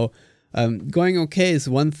forward. Now, going okay is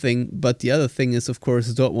one thing, but the other thing is, of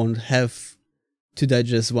course, Dortmund have to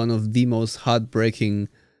digest one of the most heartbreaking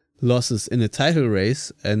losses in a title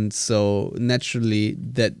race. And so naturally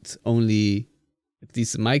that only, at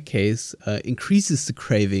least in my case, increases the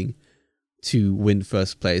craving to win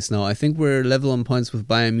first place. Now, I think we're level on points with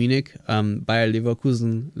Bayern Munich. Bayer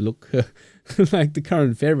Leverkusen look like the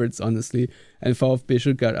current favorites, honestly. And VfB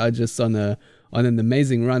Stuttgart are just on an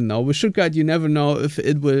amazing run now. With Stuttgart, you never know if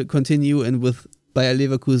it will continue. And with Bayer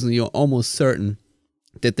Leverkusen, you're almost certain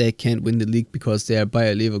that they can't win the league because they are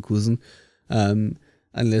Bayer Leverkusen.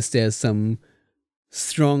 Unless there's some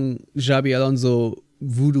strong Xabi Alonso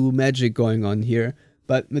voodoo magic going on here.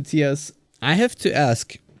 But Matthias, I have to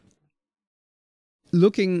ask,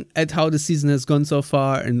 looking at how the season has gone so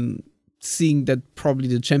far and seeing that probably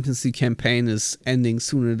the Champions League campaign is ending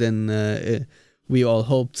sooner than we all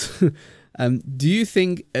hoped, do you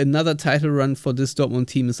think another title run for this Dortmund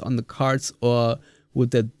team is on the cards, or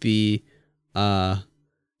would that be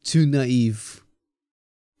too naive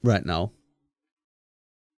right now?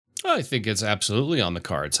 I think it's absolutely on the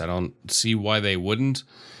cards. I don't see why they wouldn't.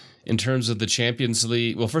 In terms of the Champions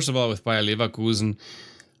League, well, first of all, with Bayer Leverkusen,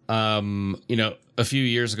 a few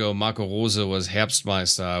years ago, Marco Rose was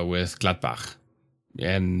Herbstmeister with Gladbach,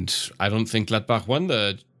 and I don't think Gladbach won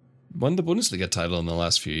the Bundesliga title in the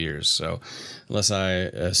last few years. So, unless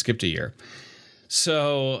I skipped a year.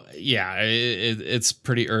 So yeah, it's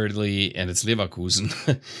pretty early, and it's Leverkusen.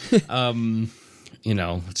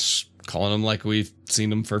 It's calling them like we've seen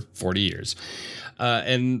them for 40 years.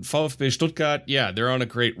 And VfB Stuttgart, yeah, they're on a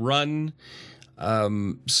great run.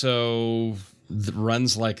 So the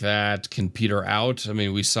runs like that can peter out. I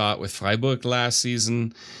mean, we saw it with Freiburg last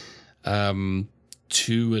season.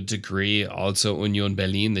 To a degree, also Union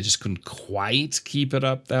Berlin, they just couldn't quite keep it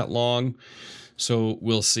up that long. So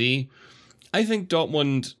we'll see. I think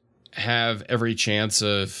Dortmund have every chance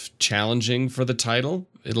of challenging for the title.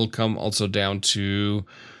 It'll come also down to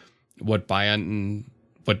what Bayern,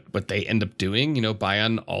 what they end up doing.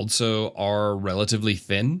 Bayern also are relatively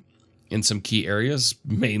thin in some key areas,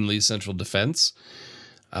 mainly central defense,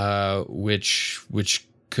 which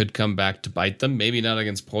could come back to bite them. Maybe not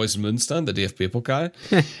against Preußen Münster in the DFB Pokal,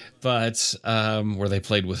 but where they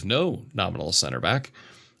played with no nominal center back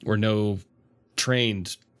or no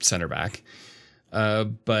trained center back.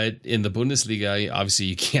 But in the Bundesliga, obviously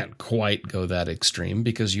you can't quite go that extreme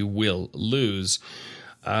because you will lose.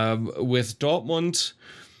 With Dortmund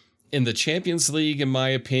in the Champions League, in my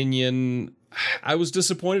opinion, I was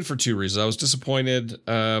disappointed for two reasons. I was disappointed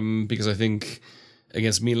because I think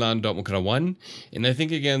against Milan, Dortmund could have won. And I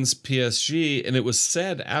think against PSG, and it was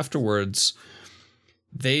said afterwards,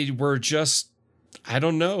 they were just, I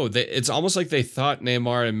don't know. It's almost like they thought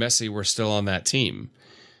Neymar and Messi were still on that team,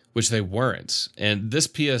 which they weren't. And this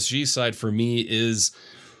PSG side for me is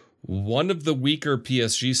one of the weaker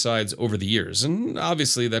PSG sides over the years. And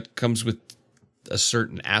obviously that comes with a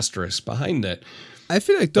certain asterisk behind it. I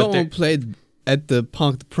feel like Dortmund played at the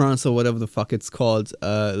Parc des Princes or whatever the fuck it's called,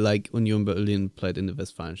 like Union Berlin played in the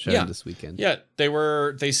Westfalenstadion this weekend. Yeah,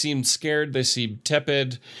 they seemed scared, they seemed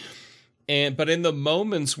tepid. But in the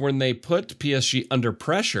moments when they put PSG under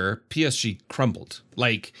pressure, PSG crumbled.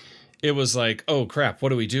 Like, it was like, oh crap, what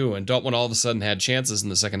do we do? And Dortmund all of a sudden had chances in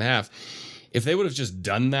the second half. If they would have just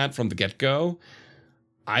done that from the get-go,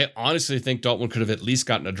 I honestly think Dortmund could have at least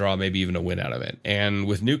gotten a draw, maybe even a win out of it. And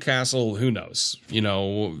with Newcastle, who knows?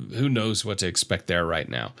 Who knows what to expect there right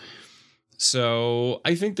now? So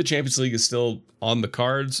I think the Champions League is still on the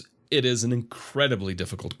cards. It is an incredibly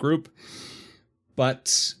difficult group.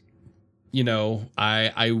 But,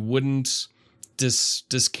 I wouldn't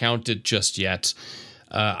discount it just yet.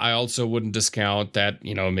 I also wouldn't discount that,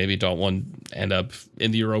 maybe Dortmund end up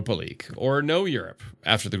in the Europa League or no Europe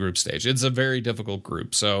after the group stage. It's a very difficult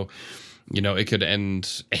group. So, it could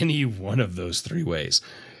end any one of those three ways.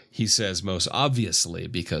 He says most obviously,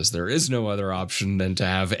 because there is no other option than to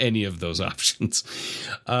have any of those options.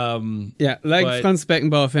 Franz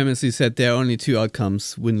Beckenbauer famously said, there are only two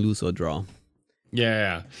outcomes, win, lose, or draw.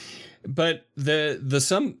 Yeah. But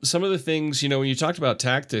some of the things, when you talked about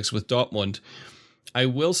tactics with Dortmund, I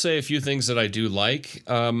will say a few things that I do like.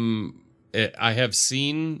 I have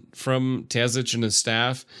seen from Terzic and his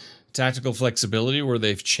staff tactical flexibility where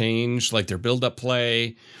they've changed like their build-up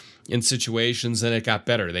play in situations and it got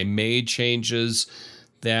better. They made changes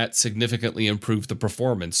that significantly improved the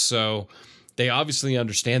performance. So they obviously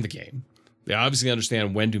understand the game. They obviously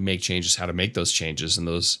understand when to make changes, how to make those changes, and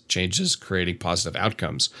those changes creating positive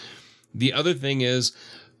outcomes. The other thing is,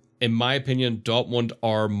 in my opinion, Dortmund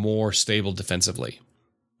are more stable defensively.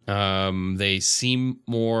 They seem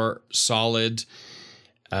more solid,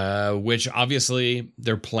 which obviously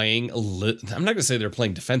they're playing I'm not going to say they're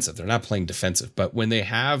playing defensive. They're not playing defensive. But when they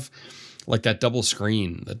have like that double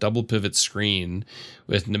screen, the double pivot screen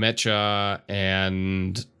with Nemecha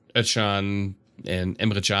and Özcan and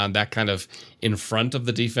Emre Can, that kind of in front of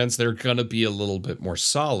the defense, they're going to be a little bit more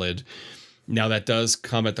solid. Now, that does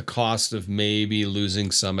come at the cost of maybe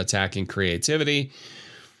losing some attacking creativity.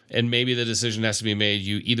 And maybe the decision has to be made.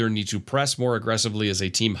 You either need to press more aggressively as a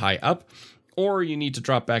team high up, or you need to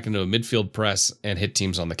drop back into a midfield press and hit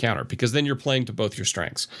teams on the counter, because then you're playing to both your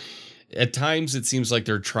strengths. at times it seems like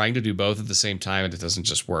they're trying to do both at the same time, and it doesn't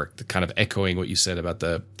just work. The kind of echoing what you said about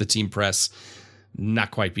the team press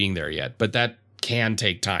not quite being there yet, but that can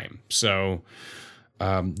take time. So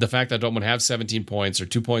the fact that Dortmund have 17 points or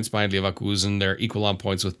 2 points behind Leverkusen, they're equal on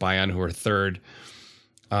points with Bayern, who are third.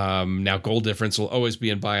 Now goal difference will always be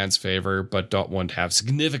in Bayern's favor, but Dortmund have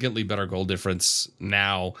significantly better goal difference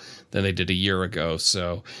now than they did a year ago.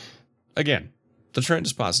 So again, the trend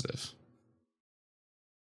is positive.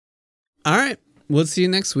 All right. We'll see you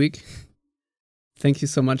next week. Thank you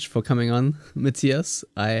so much for coming on, Matthias.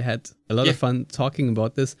 I had a lot of fun talking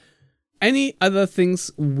about this. Any other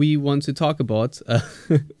things we want to talk about? I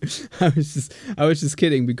was just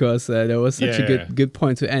kidding because there was such a good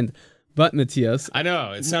point to end. But Matthias, I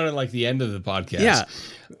know it sounded like the end of the podcast. Yeah.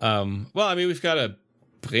 Well, I mean, we've got a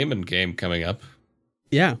Bremen game coming up.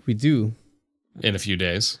 Yeah, we do. In a few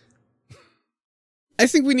days. I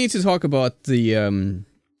think we need to talk about the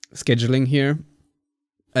scheduling here.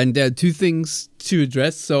 And there are two things to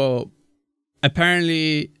address. So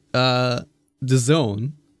apparently the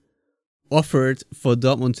Zone offered for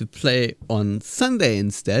Dortmund to play on Sunday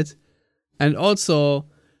instead. And also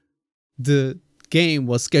the game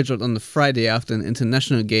was scheduled on the Friday after an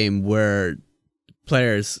international game where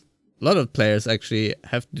a lot of players actually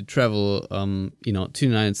have to travel, to the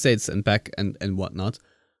United States and back and whatnot.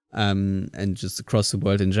 And just across the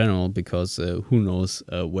world in general, because who knows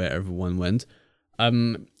where everyone went. I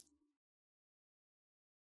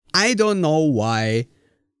don't know why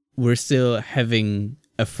we're still having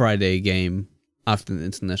a Friday game after an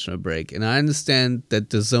international break. And I understand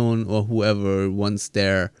that the Zone or whoever wants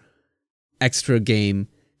their extra game,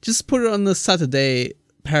 just put it on the Saturday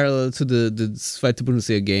parallel to the Zweite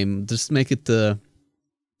Bundesliga game. Just make it after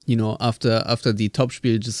the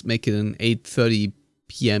Topspiel, just make it an 8:30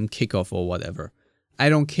 p.m. kickoff or whatever. I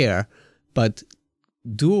don't care, but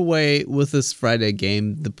do away with this Friday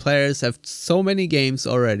game. The players have so many games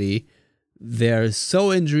already. They're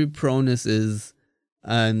so injury prone as is,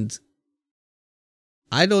 and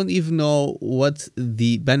I don't even know what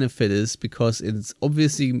the benefit is, because it's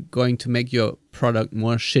obviously going to make your product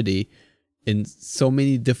more shitty in so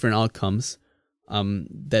many different outcomes,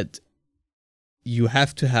 that you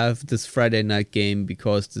have to have this Friday night game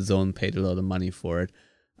because the Zone paid a lot of money for it.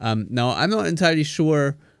 Now, I'm not entirely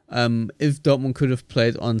sure if Dortmund could have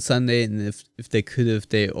played on Sunday, and if they could have,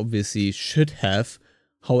 they obviously should have.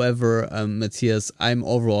 However, Matthias, I'm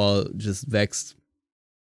overall just vexed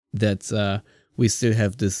that we still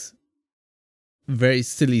have this very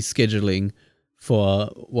silly scheduling for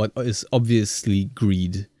what is obviously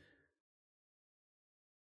greed.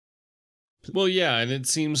 Well, yeah, and it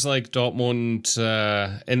seems like Dortmund,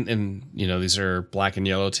 and these are black and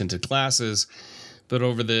yellow tinted glasses, but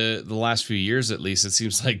over the last few years at least, it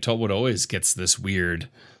seems like Dortmund always gets this weird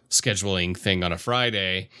scheduling thing on a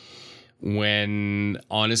Friday, when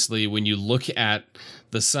honestly, when you look at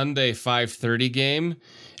the Sunday 5:30 game,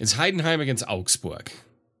 it's Heidenheim against Augsburg.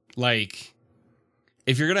 Like,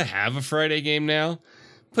 if you're going to have a Friday game now,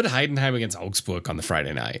 put Heidenheim against Augsburg on the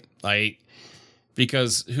Friday night. Like,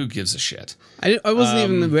 because who gives a shit? I wasn't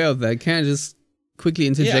even aware of that. Can I just quickly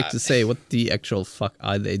interject to say what the actual fuck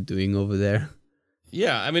are they doing over there?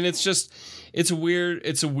 Yeah, I mean, it's a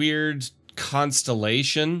weird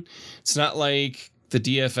constellation. It's not like the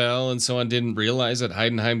DFL and so on didn't realize that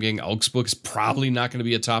Heidenheim getting Augsburg is probably not going to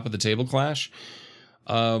be a top of the table clash,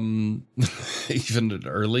 even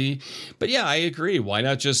early. But yeah, I agree. Why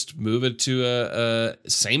not just move it to a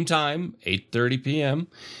same time, 8:30 p.m.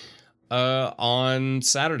 On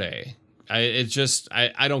Saturday? I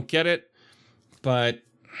don't get it, but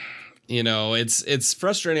it's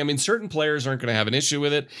frustrating. I mean, certain players aren't going to have an issue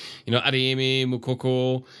with it. Adeyemi,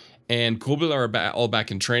 Mukoko, and Kobel are all back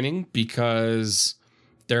in training because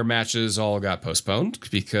their matches all got postponed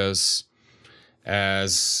because,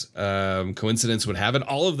 as coincidence would have it,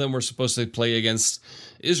 all of them were supposed to play against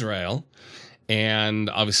Israel. And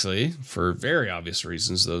obviously, for very obvious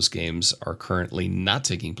reasons, those games are currently not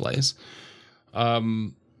taking place. But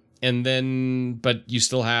you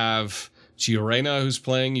still have Gio Reyna who's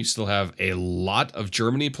playing. You still have a lot of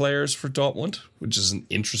Germany players for Dortmund, which is an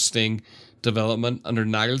interesting development under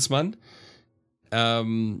Nagelsmann,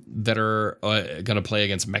 that are going to play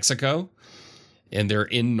against Mexico. And they're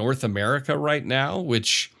in North America right now,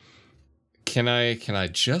 which can I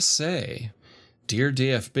just say, dear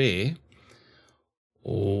DFB,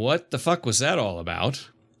 what the fuck was that all about?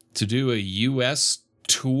 To do a U.S.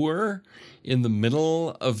 tour in the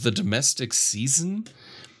middle of the domestic season?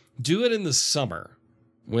 Do it in the summer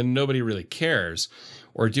when nobody really cares,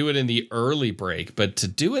 or do it in the early break. But to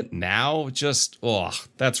do it now, just,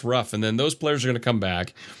 that's rough. And then those players are going to come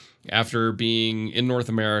back. after being in North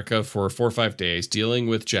America for 4 or 5 days, dealing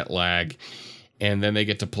with jet lag, and then they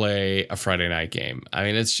get to play a Friday night game. I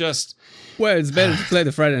mean, it's just... Well, it's better to play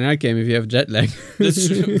the Friday night game if you have jet lag.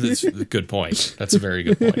 That's a good point. That's a very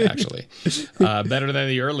good point, actually. Better than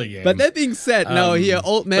the early game. But that being said, now here,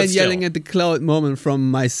 old man yelling at the cloud moment from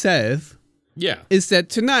myself. Yeah. Is that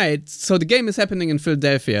tonight, so the game is happening in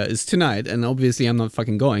Philadelphia, is tonight, and obviously I'm not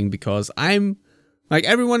fucking going because I'm, like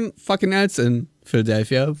everyone fucking else in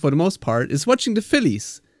Philadelphia, for the most part, is watching the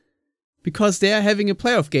Phillies. Because they are having a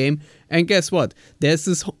playoff game, and guess what? There's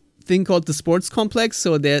this thing called the Sports Complex,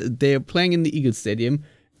 so they're playing in the Eagles Stadium,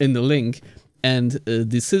 in the Link, and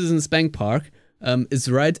the Citizens Bank Park is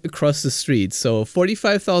right across the street. So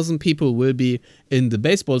 45,000 people will be in the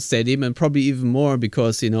baseball stadium, and probably even more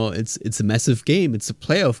because, you know, it's a massive game. It's a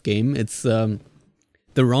playoff game. It's the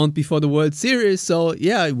round before the World Series. So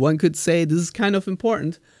yeah, one could say this is kind of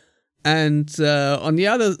important. And on the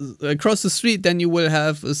other, across the street, then you will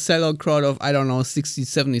have a sellout crowd of, I don't know, 60,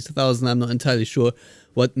 70,000. I'm not entirely sure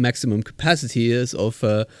what maximum capacity is of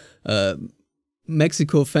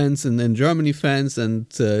Mexico fans and then Germany fans and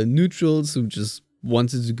neutrals who just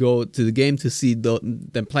wanted to go to the game to see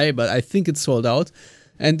them play, but I think it's sold out.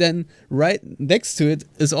 And then right next to it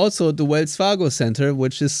is also the Wells Fargo Center,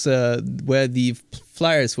 which is where the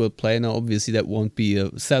Flyers will play. Now, obviously, that won't be a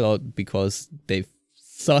sellout because they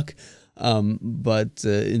suck. But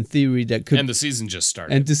in theory, that could... And the season just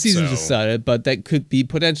started. But that could be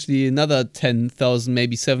potentially another 10,000,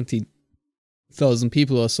 maybe 70,000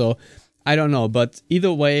 people or so. I don't know, but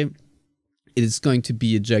either way, it is going to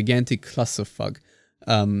be a gigantic clusterfuck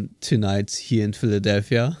tonight here in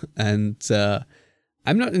Philadelphia, and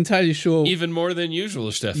I'm not entirely sure. Even more than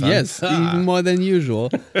usual, Stefan. Yes, even more than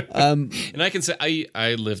usual. And I can say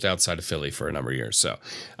I lived outside of Philly for a number of years, so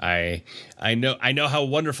I know how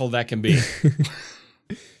wonderful that can be.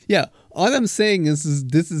 Yeah, all I'm saying is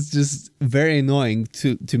this is just very annoying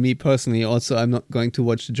to me personally. Also, I'm not going to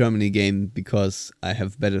watch the Germany game because I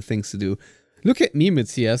have better things to do. Look at me,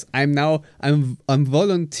 Matthias. I'm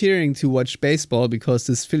volunteering to watch baseball because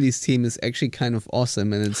this Phillies team is actually kind of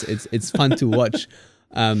awesome and it's fun to watch.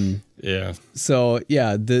 Yeah. So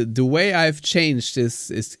yeah, the way I've changed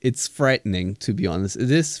is it's frightening, to be honest.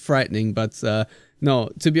 It is frightening, but no,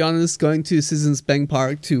 to be honest, going to Citizens Bank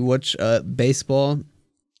Park to watch baseball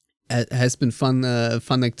has been fun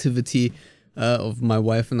activity of my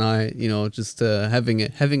wife and I, you know, just having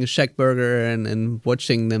a shack burger and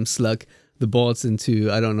watching them slug the balls into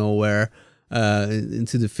I don't know where,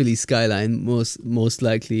 into the Philly skyline most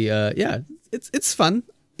likely. Yeah, it's fun.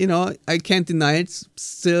 You know, I can't deny it.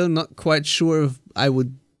 Still not quite sure if I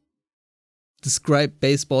would describe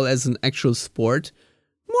baseball as an actual sport.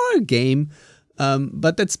 More a game.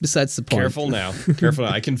 But that's besides the point. Careful now.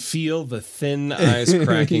 I can feel the thin eyes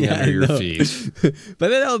cracking under your feet. But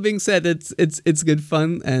that all being said, it's good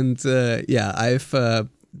fun. And yeah, I've, 10,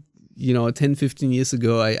 15 years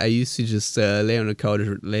ago, I used to just lay on the couch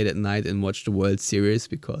late at night and watch the World Series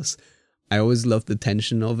because I always loved the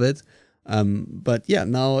tension of it. But yeah,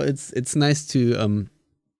 now it's nice to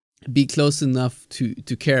be close enough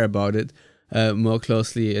to care about it. More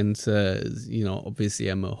closely, and obviously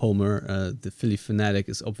I'm a homer. The Philly fanatic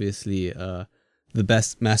is obviously the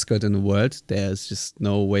best mascot in the world. There's just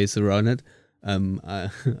no ways around it.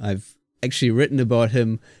 I've actually written about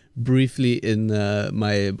him briefly in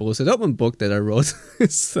my Borussia Dortmund book that I wrote.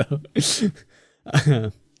 So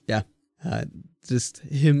yeah, just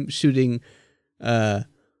him shooting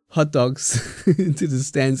hot dogs into the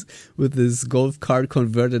stands with this golf cart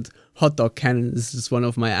converted hot dog cannon is just one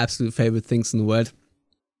of my absolute favorite things in the world.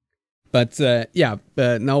 But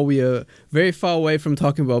now we are very far away from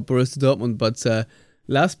talking about Borussia Dortmund. But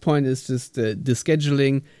last point is just the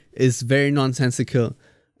scheduling is very nonsensical,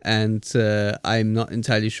 and I'm not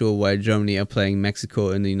entirely sure why Germany are playing Mexico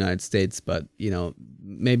in the United States. But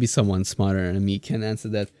maybe someone smarter than me can answer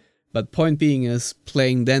that. But point being is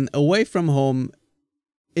playing then away from home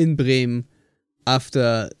in Bremen.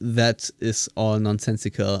 After that is all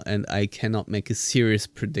nonsensical, and I cannot make a serious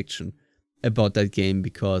prediction about that game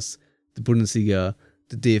because the Bundesliga,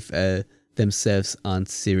 the DFL themselves aren't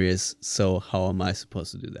serious. So how am I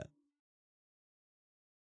supposed to do that?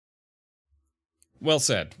 Well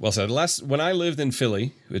said. When I lived in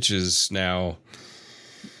Philly, which is now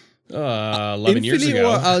 11 in years Philly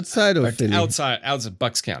ago, or outside of Philly? Outside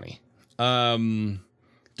Bucks County,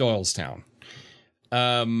 Doylestown.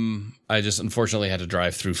 I just unfortunately had to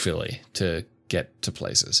drive through Philly to get to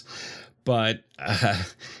places, but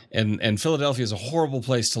and Philadelphia is a horrible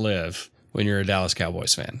place to live when you're a Dallas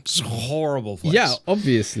Cowboys fan. It's a horrible place. Yeah,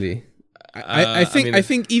 obviously. I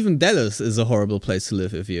think even Dallas is a horrible place to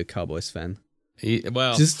live if you're a Cowboys fan.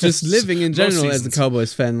 Well, just living in general as a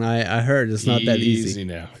Cowboys fan, I heard it's not that easy.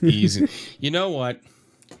 Easy. You know what?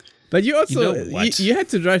 But you also You know what? you had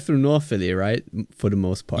to drive through North Philly, right? For the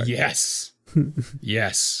most part. Yes.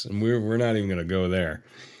 Yes. And we're not even going to go there.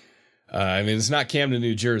 I mean, it's not Camden,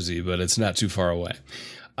 New Jersey, but it's not too far away.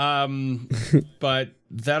 But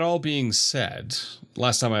that all being said,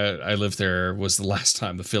 last time I lived there was the last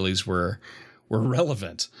time the Phillies were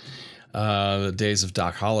relevant. The days of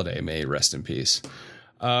Doc Holliday, may rest in peace.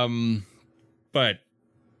 But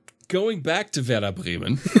going back to Werder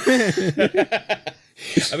Bremen,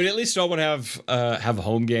 I mean, at least Dortmund have a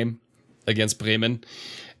home game against Bremen.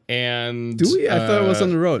 And do we? I thought it was on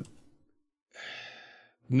the road.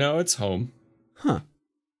 No, it's home. Huh.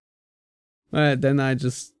 Then I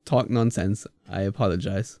just talk nonsense. I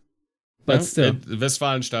apologize. But No, still.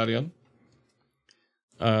 Westfalenstadion.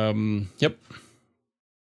 Yep.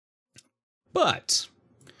 But,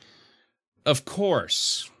 of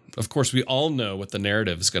course, we all know what the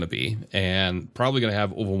narrative is going to be, and probably going to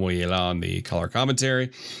have Uwe Moyela on the color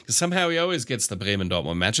commentary, because somehow he always gets the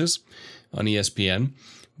Bremen-Dortmund matches on ESPN.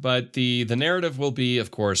 But the narrative will be,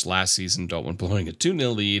 of course, last season, Dortmund blowing a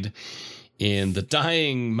 2-0 lead in the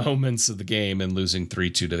dying moments of the game and losing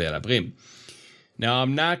 3-2 to Werder Bremen. Now,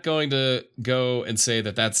 I'm not going to go and say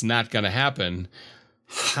that that's not going to happen.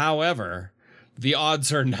 However, the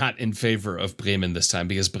odds are not in favor of Bremen this time,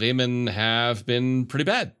 because Bremen have been pretty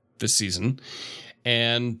bad this season,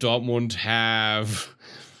 and Dortmund have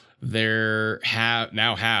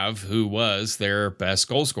who was their best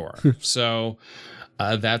goal scorer. So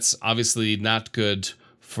that's obviously not good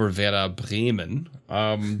for Werder Bremen.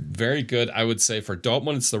 Very good, I would say, for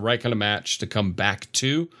Dortmund. It's the right kind of match to come back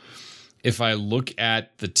to. If I look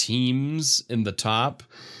at the teams in the top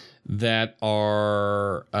that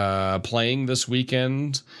are playing this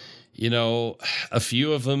weekend, a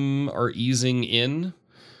few of them are easing in.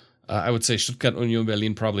 I would say Stuttgart, Union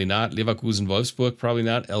Berlin, probably not. Leverkusen, Wolfsburg, probably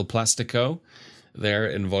not. El Plastico, there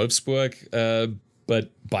in Wolfsburg.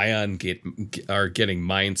 But Bayern are getting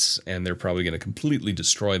Mainz, and they're probably going to completely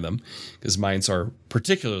destroy them, because Mainz are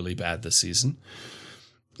particularly bad this season.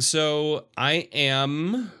 So I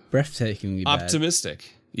am Breathtakingly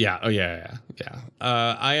optimistic. Yeah. Oh, yeah.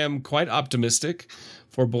 I am quite optimistic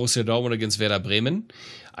for Borussia Dortmund against Werder Bremen.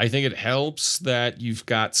 I think it helps that you've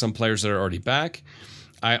got some players that are already back.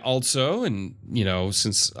 I also, and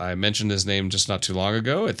since I mentioned his name just not too long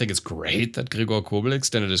ago, I think it's great that Gregor Kobel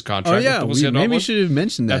extended his contract. Oh yeah, with Borussia Dortmund. maybe should have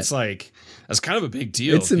mentioned that. That's kind of a big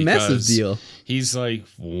deal. It's a massive deal. He's like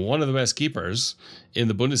one of the best keepers in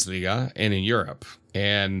the Bundesliga and in Europe,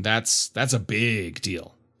 and that's a big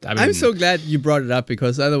deal. I mean, I'm so glad you brought it up,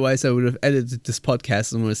 because otherwise I would have edited this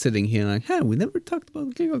podcast and we're sitting here like, we never talked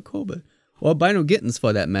about Gregor Kobel. Or Bino Gittens,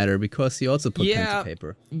 for that matter, because he also put pen to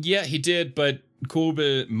paper. Yeah, he did, but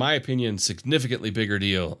Kobel, in my opinion, significantly bigger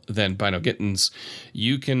deal than Bino Gittens.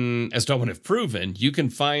 You can, as Dortmund have proven, you can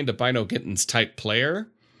find a Bino Gittens type player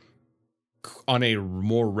on a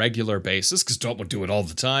more regular basis, because Dortmund do it all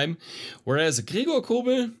the time. Whereas Gregor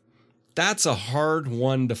Kobel, that's a hard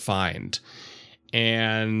one to find.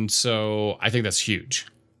 And so I think that's huge.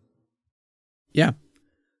 Yeah.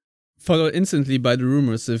 Followed instantly by the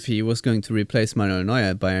rumors if he was going to replace Manuel Neuer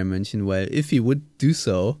at Bayern München. Well, if he would do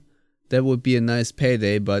so, that would be a nice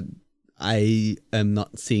payday, but I am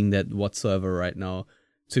not seeing that whatsoever right now,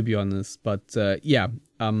 to be honest. But I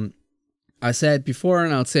said it before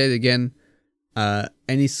and I'll say it again.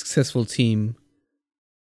 Any successful team,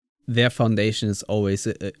 their foundation is always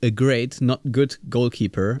a great, not good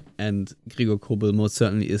goalkeeper, and Gregor Kobel most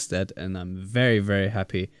certainly is that, and I'm very, very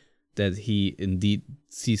happy that he indeed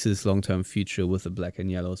sees his long-term future with the Black and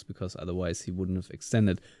Yellows, because otherwise he wouldn't have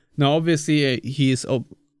extended. Now, obviously, he is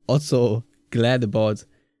also glad about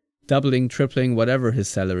doubling, tripling, whatever his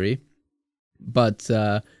salary, but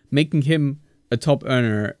making him a top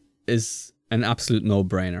earner is an absolute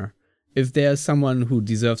no-brainer. If there's someone who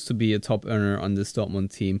deserves to be a top earner on this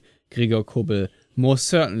Dortmund team, Gregor Kobel most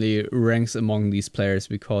certainly ranks among these players,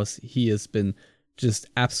 because he has been just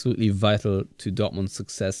absolutely vital to Dortmund's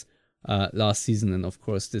success last season, and of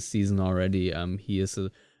course this season already. He is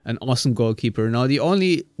an awesome goalkeeper. Now, the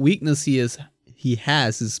only weakness he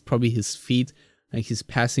has is probably his feet. Like, his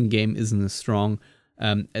passing game isn't as strong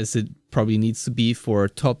as it probably needs to be for a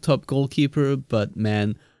top goalkeeper, but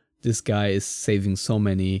man, this guy is saving so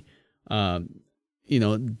many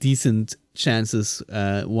decent chances,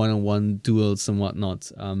 one-on-one duels and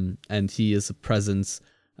whatnot, and he is a presence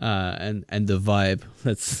and the vibe.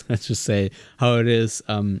 Let's just say how it is.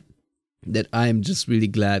 that I'm just really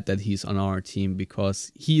glad that he's on our team,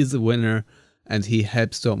 because he is a winner and he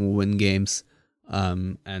helps Dortmund win games.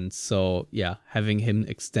 And so, yeah, having him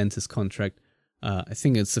extend his contract, I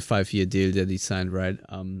think it's a 5-year deal that he signed, right?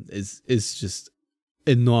 Is just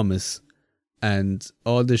enormous. And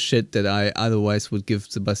all the shit that I otherwise would give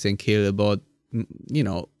Sebastian Kehl about,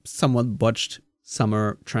 somewhat botched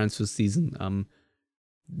summer transfer season,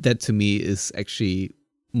 that to me is actually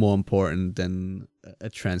more important than a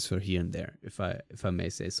transfer here and there, if I may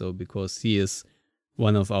say so, because he is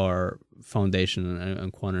one of our foundation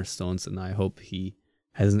and cornerstones, and I hope he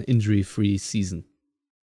has an injury-free season.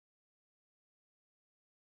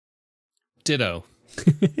 Ditto.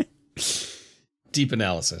 Deep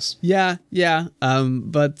analysis. Yeah.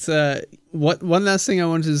 But one last thing I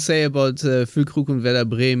wanted to say about Füllkrug and Werder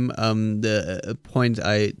Bremen, the point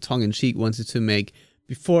I tongue-in-cheek wanted to make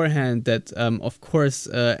beforehand, that of course,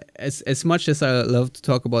 as much as I love to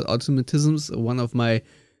talk about automatisms, one of my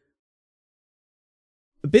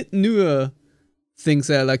a bit newer things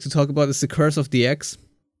that I like to talk about is the curse of the X.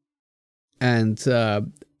 And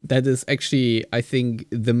that is actually, I think,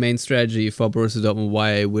 the main strategy for Borussia Dortmund,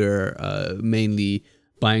 why we're mainly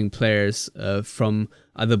buying players from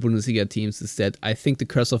other Bundesliga teams, is that I think the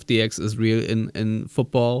curse of the X is real in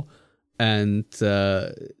football. And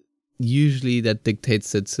usually that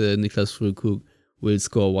dictates that Niklas Füllkrug will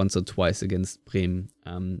score once or twice against Bremen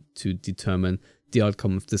to determine the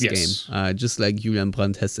outcome of this game. Just like Julian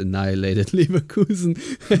Brandt has annihilated Leverkusen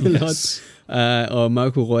a lot. Or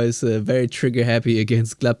Marco Reus very trigger happy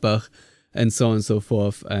against Gladbach, and so on and so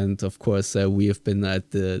forth. And of course, we have been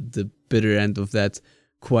at the bitter end of that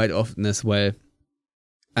quite often as well.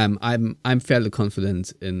 I'm fairly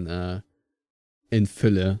confident in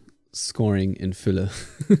Fülle scoring in Fülle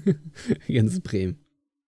against Bremen.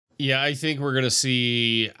 Yeah, I think we're going to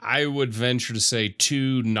see, I would venture to say,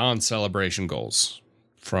 2 non-celebration goals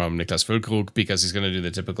from Niklas Füllkrug, because he's going to do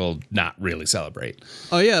the typical not really celebrate.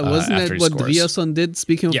 Oh yeah, wasn't that what Riasson did,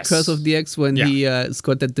 speaking of Curse of the X, when he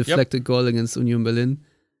scored that deflected goal against Union Berlin?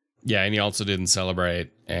 Yeah, and he also didn't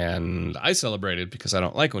celebrate, and I celebrated because I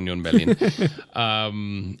don't like Union Berlin.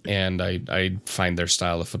 And I find their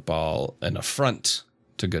style of football an affront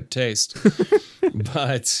to good taste.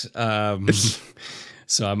 But...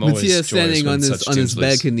 so I'm always Matthias standing on his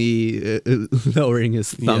balcony, lowering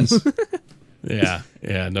his thumb. Yes.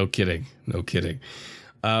 Yeah, no kidding.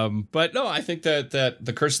 But no, I think that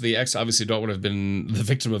the curse of the X, obviously Dortmund have been the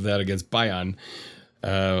victim of that against Bayern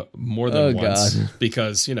more than once. God.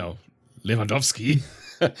 Because, Lewandowski.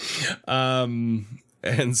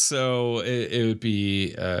 And so it would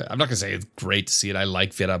be, I'm not going to say it's great to see it. I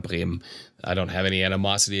like Werder Bremen. I don't have any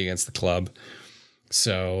animosity against the club.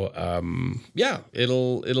 So, I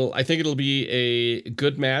think it'll be a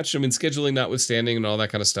good match. I mean, scheduling notwithstanding and all that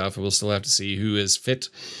kind of stuff, we'll still have to see who is fit,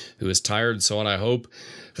 who is tired, and so on, I hope.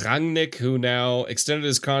 Rangnick, who now extended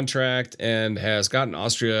his contract and has gotten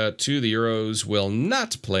Austria to the Euros, will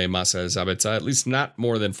not play Marcel Sabitzer, at least not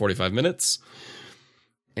more than 45 minutes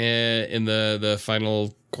in the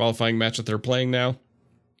final qualifying match that they're playing now.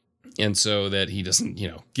 And so that he doesn't,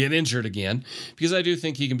 get injured again, because I do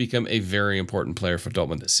think he can become a very important player for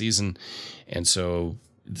Dortmund this season. And so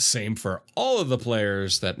the same for all of the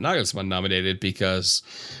players that Nagelsmann nominated, because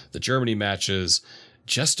the Germany matches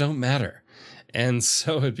just don't matter. And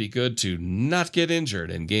so it'd be good to not get injured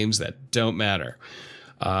in games that don't matter.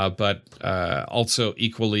 But also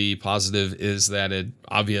equally positive is that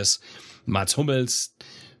obvious Mats Hummels,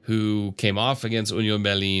 who came off against Union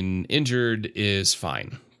Berlin injured, is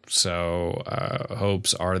fine. So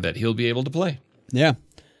hopes are that he'll be able to play. Yeah.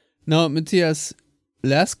 Now, Matthias,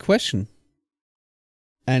 last question.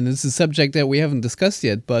 And it's a subject that we haven't discussed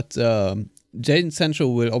yet, but Jadon Sancho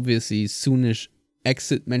will obviously soonish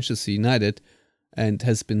exit Manchester United, and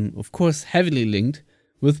has been, of course, heavily linked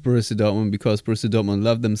with Borussia Dortmund, because Borussia Dortmund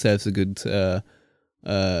love themselves a good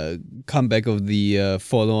comeback of the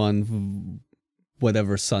forlorn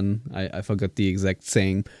whatever son. I forgot the exact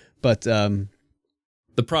saying. But...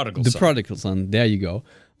 The prodigal son. There you go.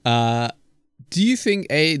 Do you think,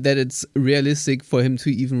 A, that it's realistic for him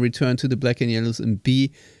to even return to the Black and Yellows? And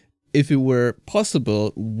B, if it were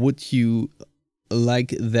possible, would you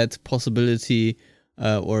like that possibility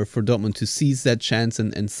or for Dortmund to seize that chance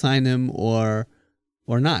and sign him or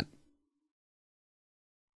not?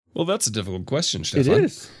 Well, that's a difficult question, Stefan. It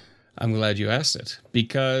is. I'm glad you asked it.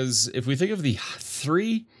 Because if we think of the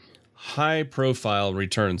 3 high-profile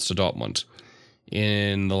returns to Dortmund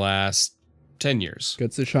in the last 10 years.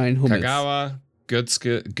 Götze, Schein, Hummels. Kagawa,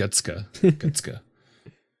 Götze,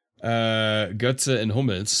 Götze and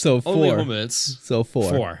Hummels. So 4. Only Hummels. So 4.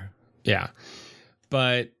 4, yeah.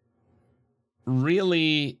 But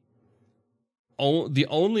really, the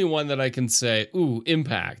only one that I can say, ooh,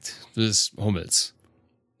 impact is Hummels.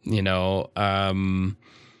 You know,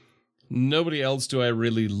 nobody else do I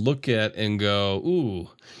really look at and go, ooh,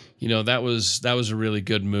 you know, that was a really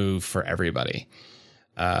good move for everybody.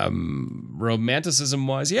 Romanticism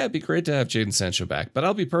wise, yeah, it'd be great to have Jadon Sancho back, but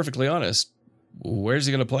I'll be perfectly honest. Where's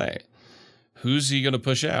he going to play? Who's he going to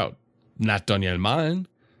push out? Not Daniel Mahlen.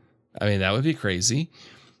 I mean, that would be crazy.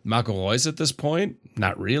 Marco Reus at this point?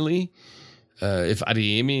 Not really. If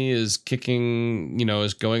Adeyemi is kicking, you know,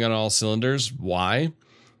 is going on all cylinders, why?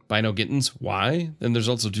 Bino Gittins, why? Then there's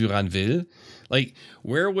also Duranville. Like,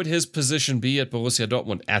 where would his position be at Borussia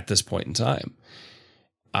Dortmund at this point in time?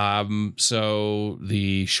 So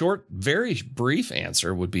the short, very brief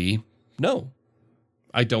answer would be no.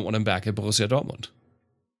 I don't want him back at Borussia Dortmund.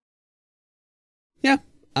 Yeah,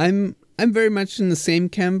 I'm very much in the same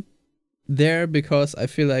camp there because I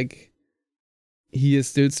feel like he is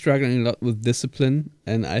still struggling a lot with discipline,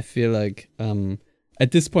 and I feel like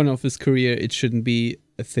at this point of his career, it shouldn't be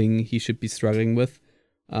a thing he should be struggling with.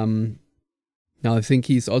 Now, I think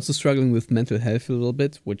he's also struggling with mental health a little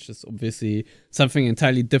bit, which is obviously something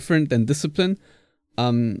entirely different than discipline.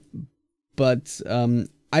 But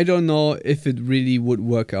I don't know if it really would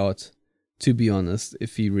work out, to be honest,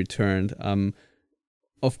 if he returned.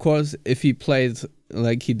 Of course, if he played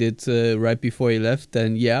like he did right before he left,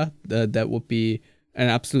 then yeah, that would be an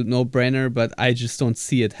absolute no-brainer, but I just don't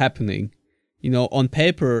see it happening. You know, on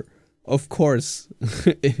paper, of course,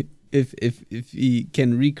 if he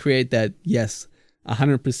can recreate that, yes,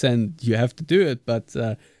 100% you have to do it, but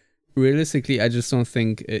realistically, I just don't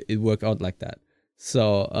think it worked out like that.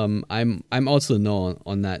 So I'm also no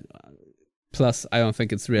on that. Plus, I don't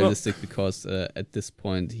think it's realistic because at this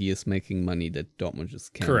point he is making money that Dortmund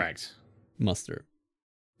just can't muster.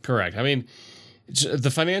 Correct. I mean,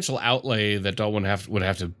 the financial outlay that Dortmund would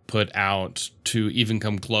have to put out to even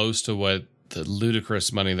come close to what the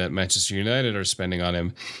ludicrous money that Manchester United are spending on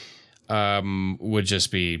him would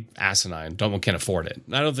just be asinine. Dortmund can't afford it.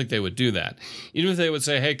 I don't think they would do that. Even if they would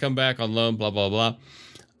say, hey, come back on loan, blah, blah, blah.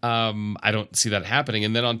 I don't see that happening.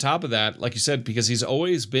 And then on top of that, like you said, because he's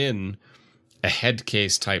always been a head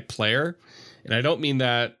case type player, and I don't mean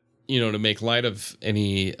that, you know, to make light of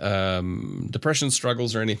any depression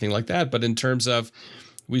struggles or anything like that, but in terms of,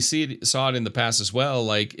 saw it in the past as well,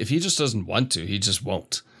 like if he just doesn't want to, he just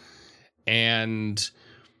won't. And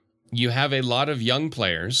you have a lot of young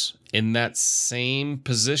players in that same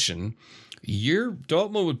position.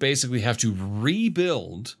 Dortmund would basically have to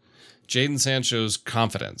rebuild Jadon Sancho's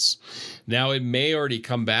confidence. Now, it may already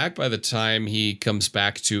come back by the time he comes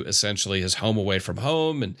back to essentially his home away from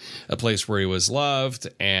home and a place where he was loved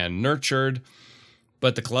and nurtured.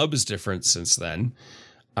 But the club is different since then.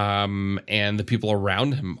 And the people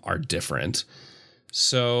around him are different.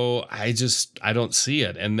 So I don't see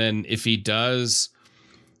it. And then if he does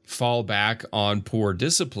fall back on poor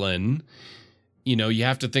discipline, you know, you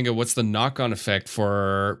have to think of what's the knock-on effect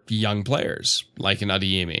for young players like an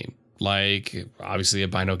Adeyemi, like obviously a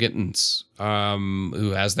Bino Gittins,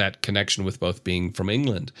 who has that connection with both being from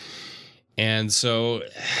England. And so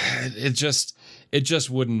it just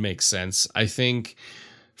wouldn't make sense. I think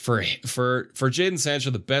for Jadon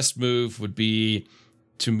Sancho, the best move would be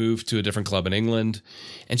to move to a different club in England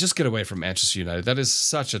and just get away from Manchester United. That is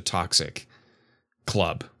such a toxic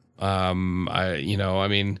club. Go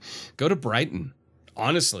to Brighton.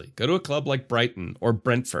 Honestly, go to a club like Brighton or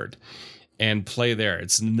Brentford and play there.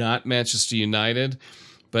 It's not Manchester United,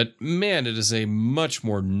 but man, it is a much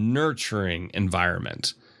more nurturing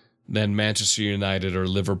environment than Manchester United or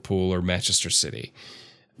Liverpool or Manchester City.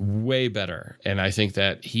 Way better. And I think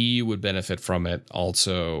that he would benefit from it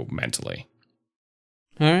also mentally.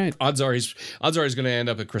 All right. Odds are he's going to end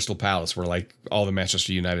up at Crystal Palace, where like all the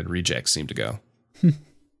Manchester United rejects seem to go.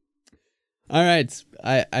 All right.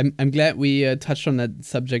 I'm glad we touched on that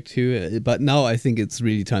subject too, but now I think it's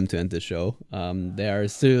really time to end the show. There are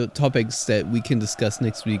still topics that we can discuss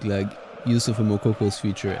next week, like Yusufa Mokoko's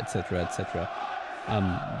future, etc., etc.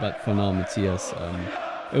 But for now, Matthias,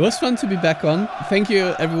 it was fun to be back on. Thank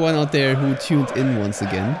you everyone out there who tuned in once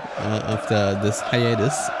again after this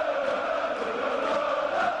hiatus.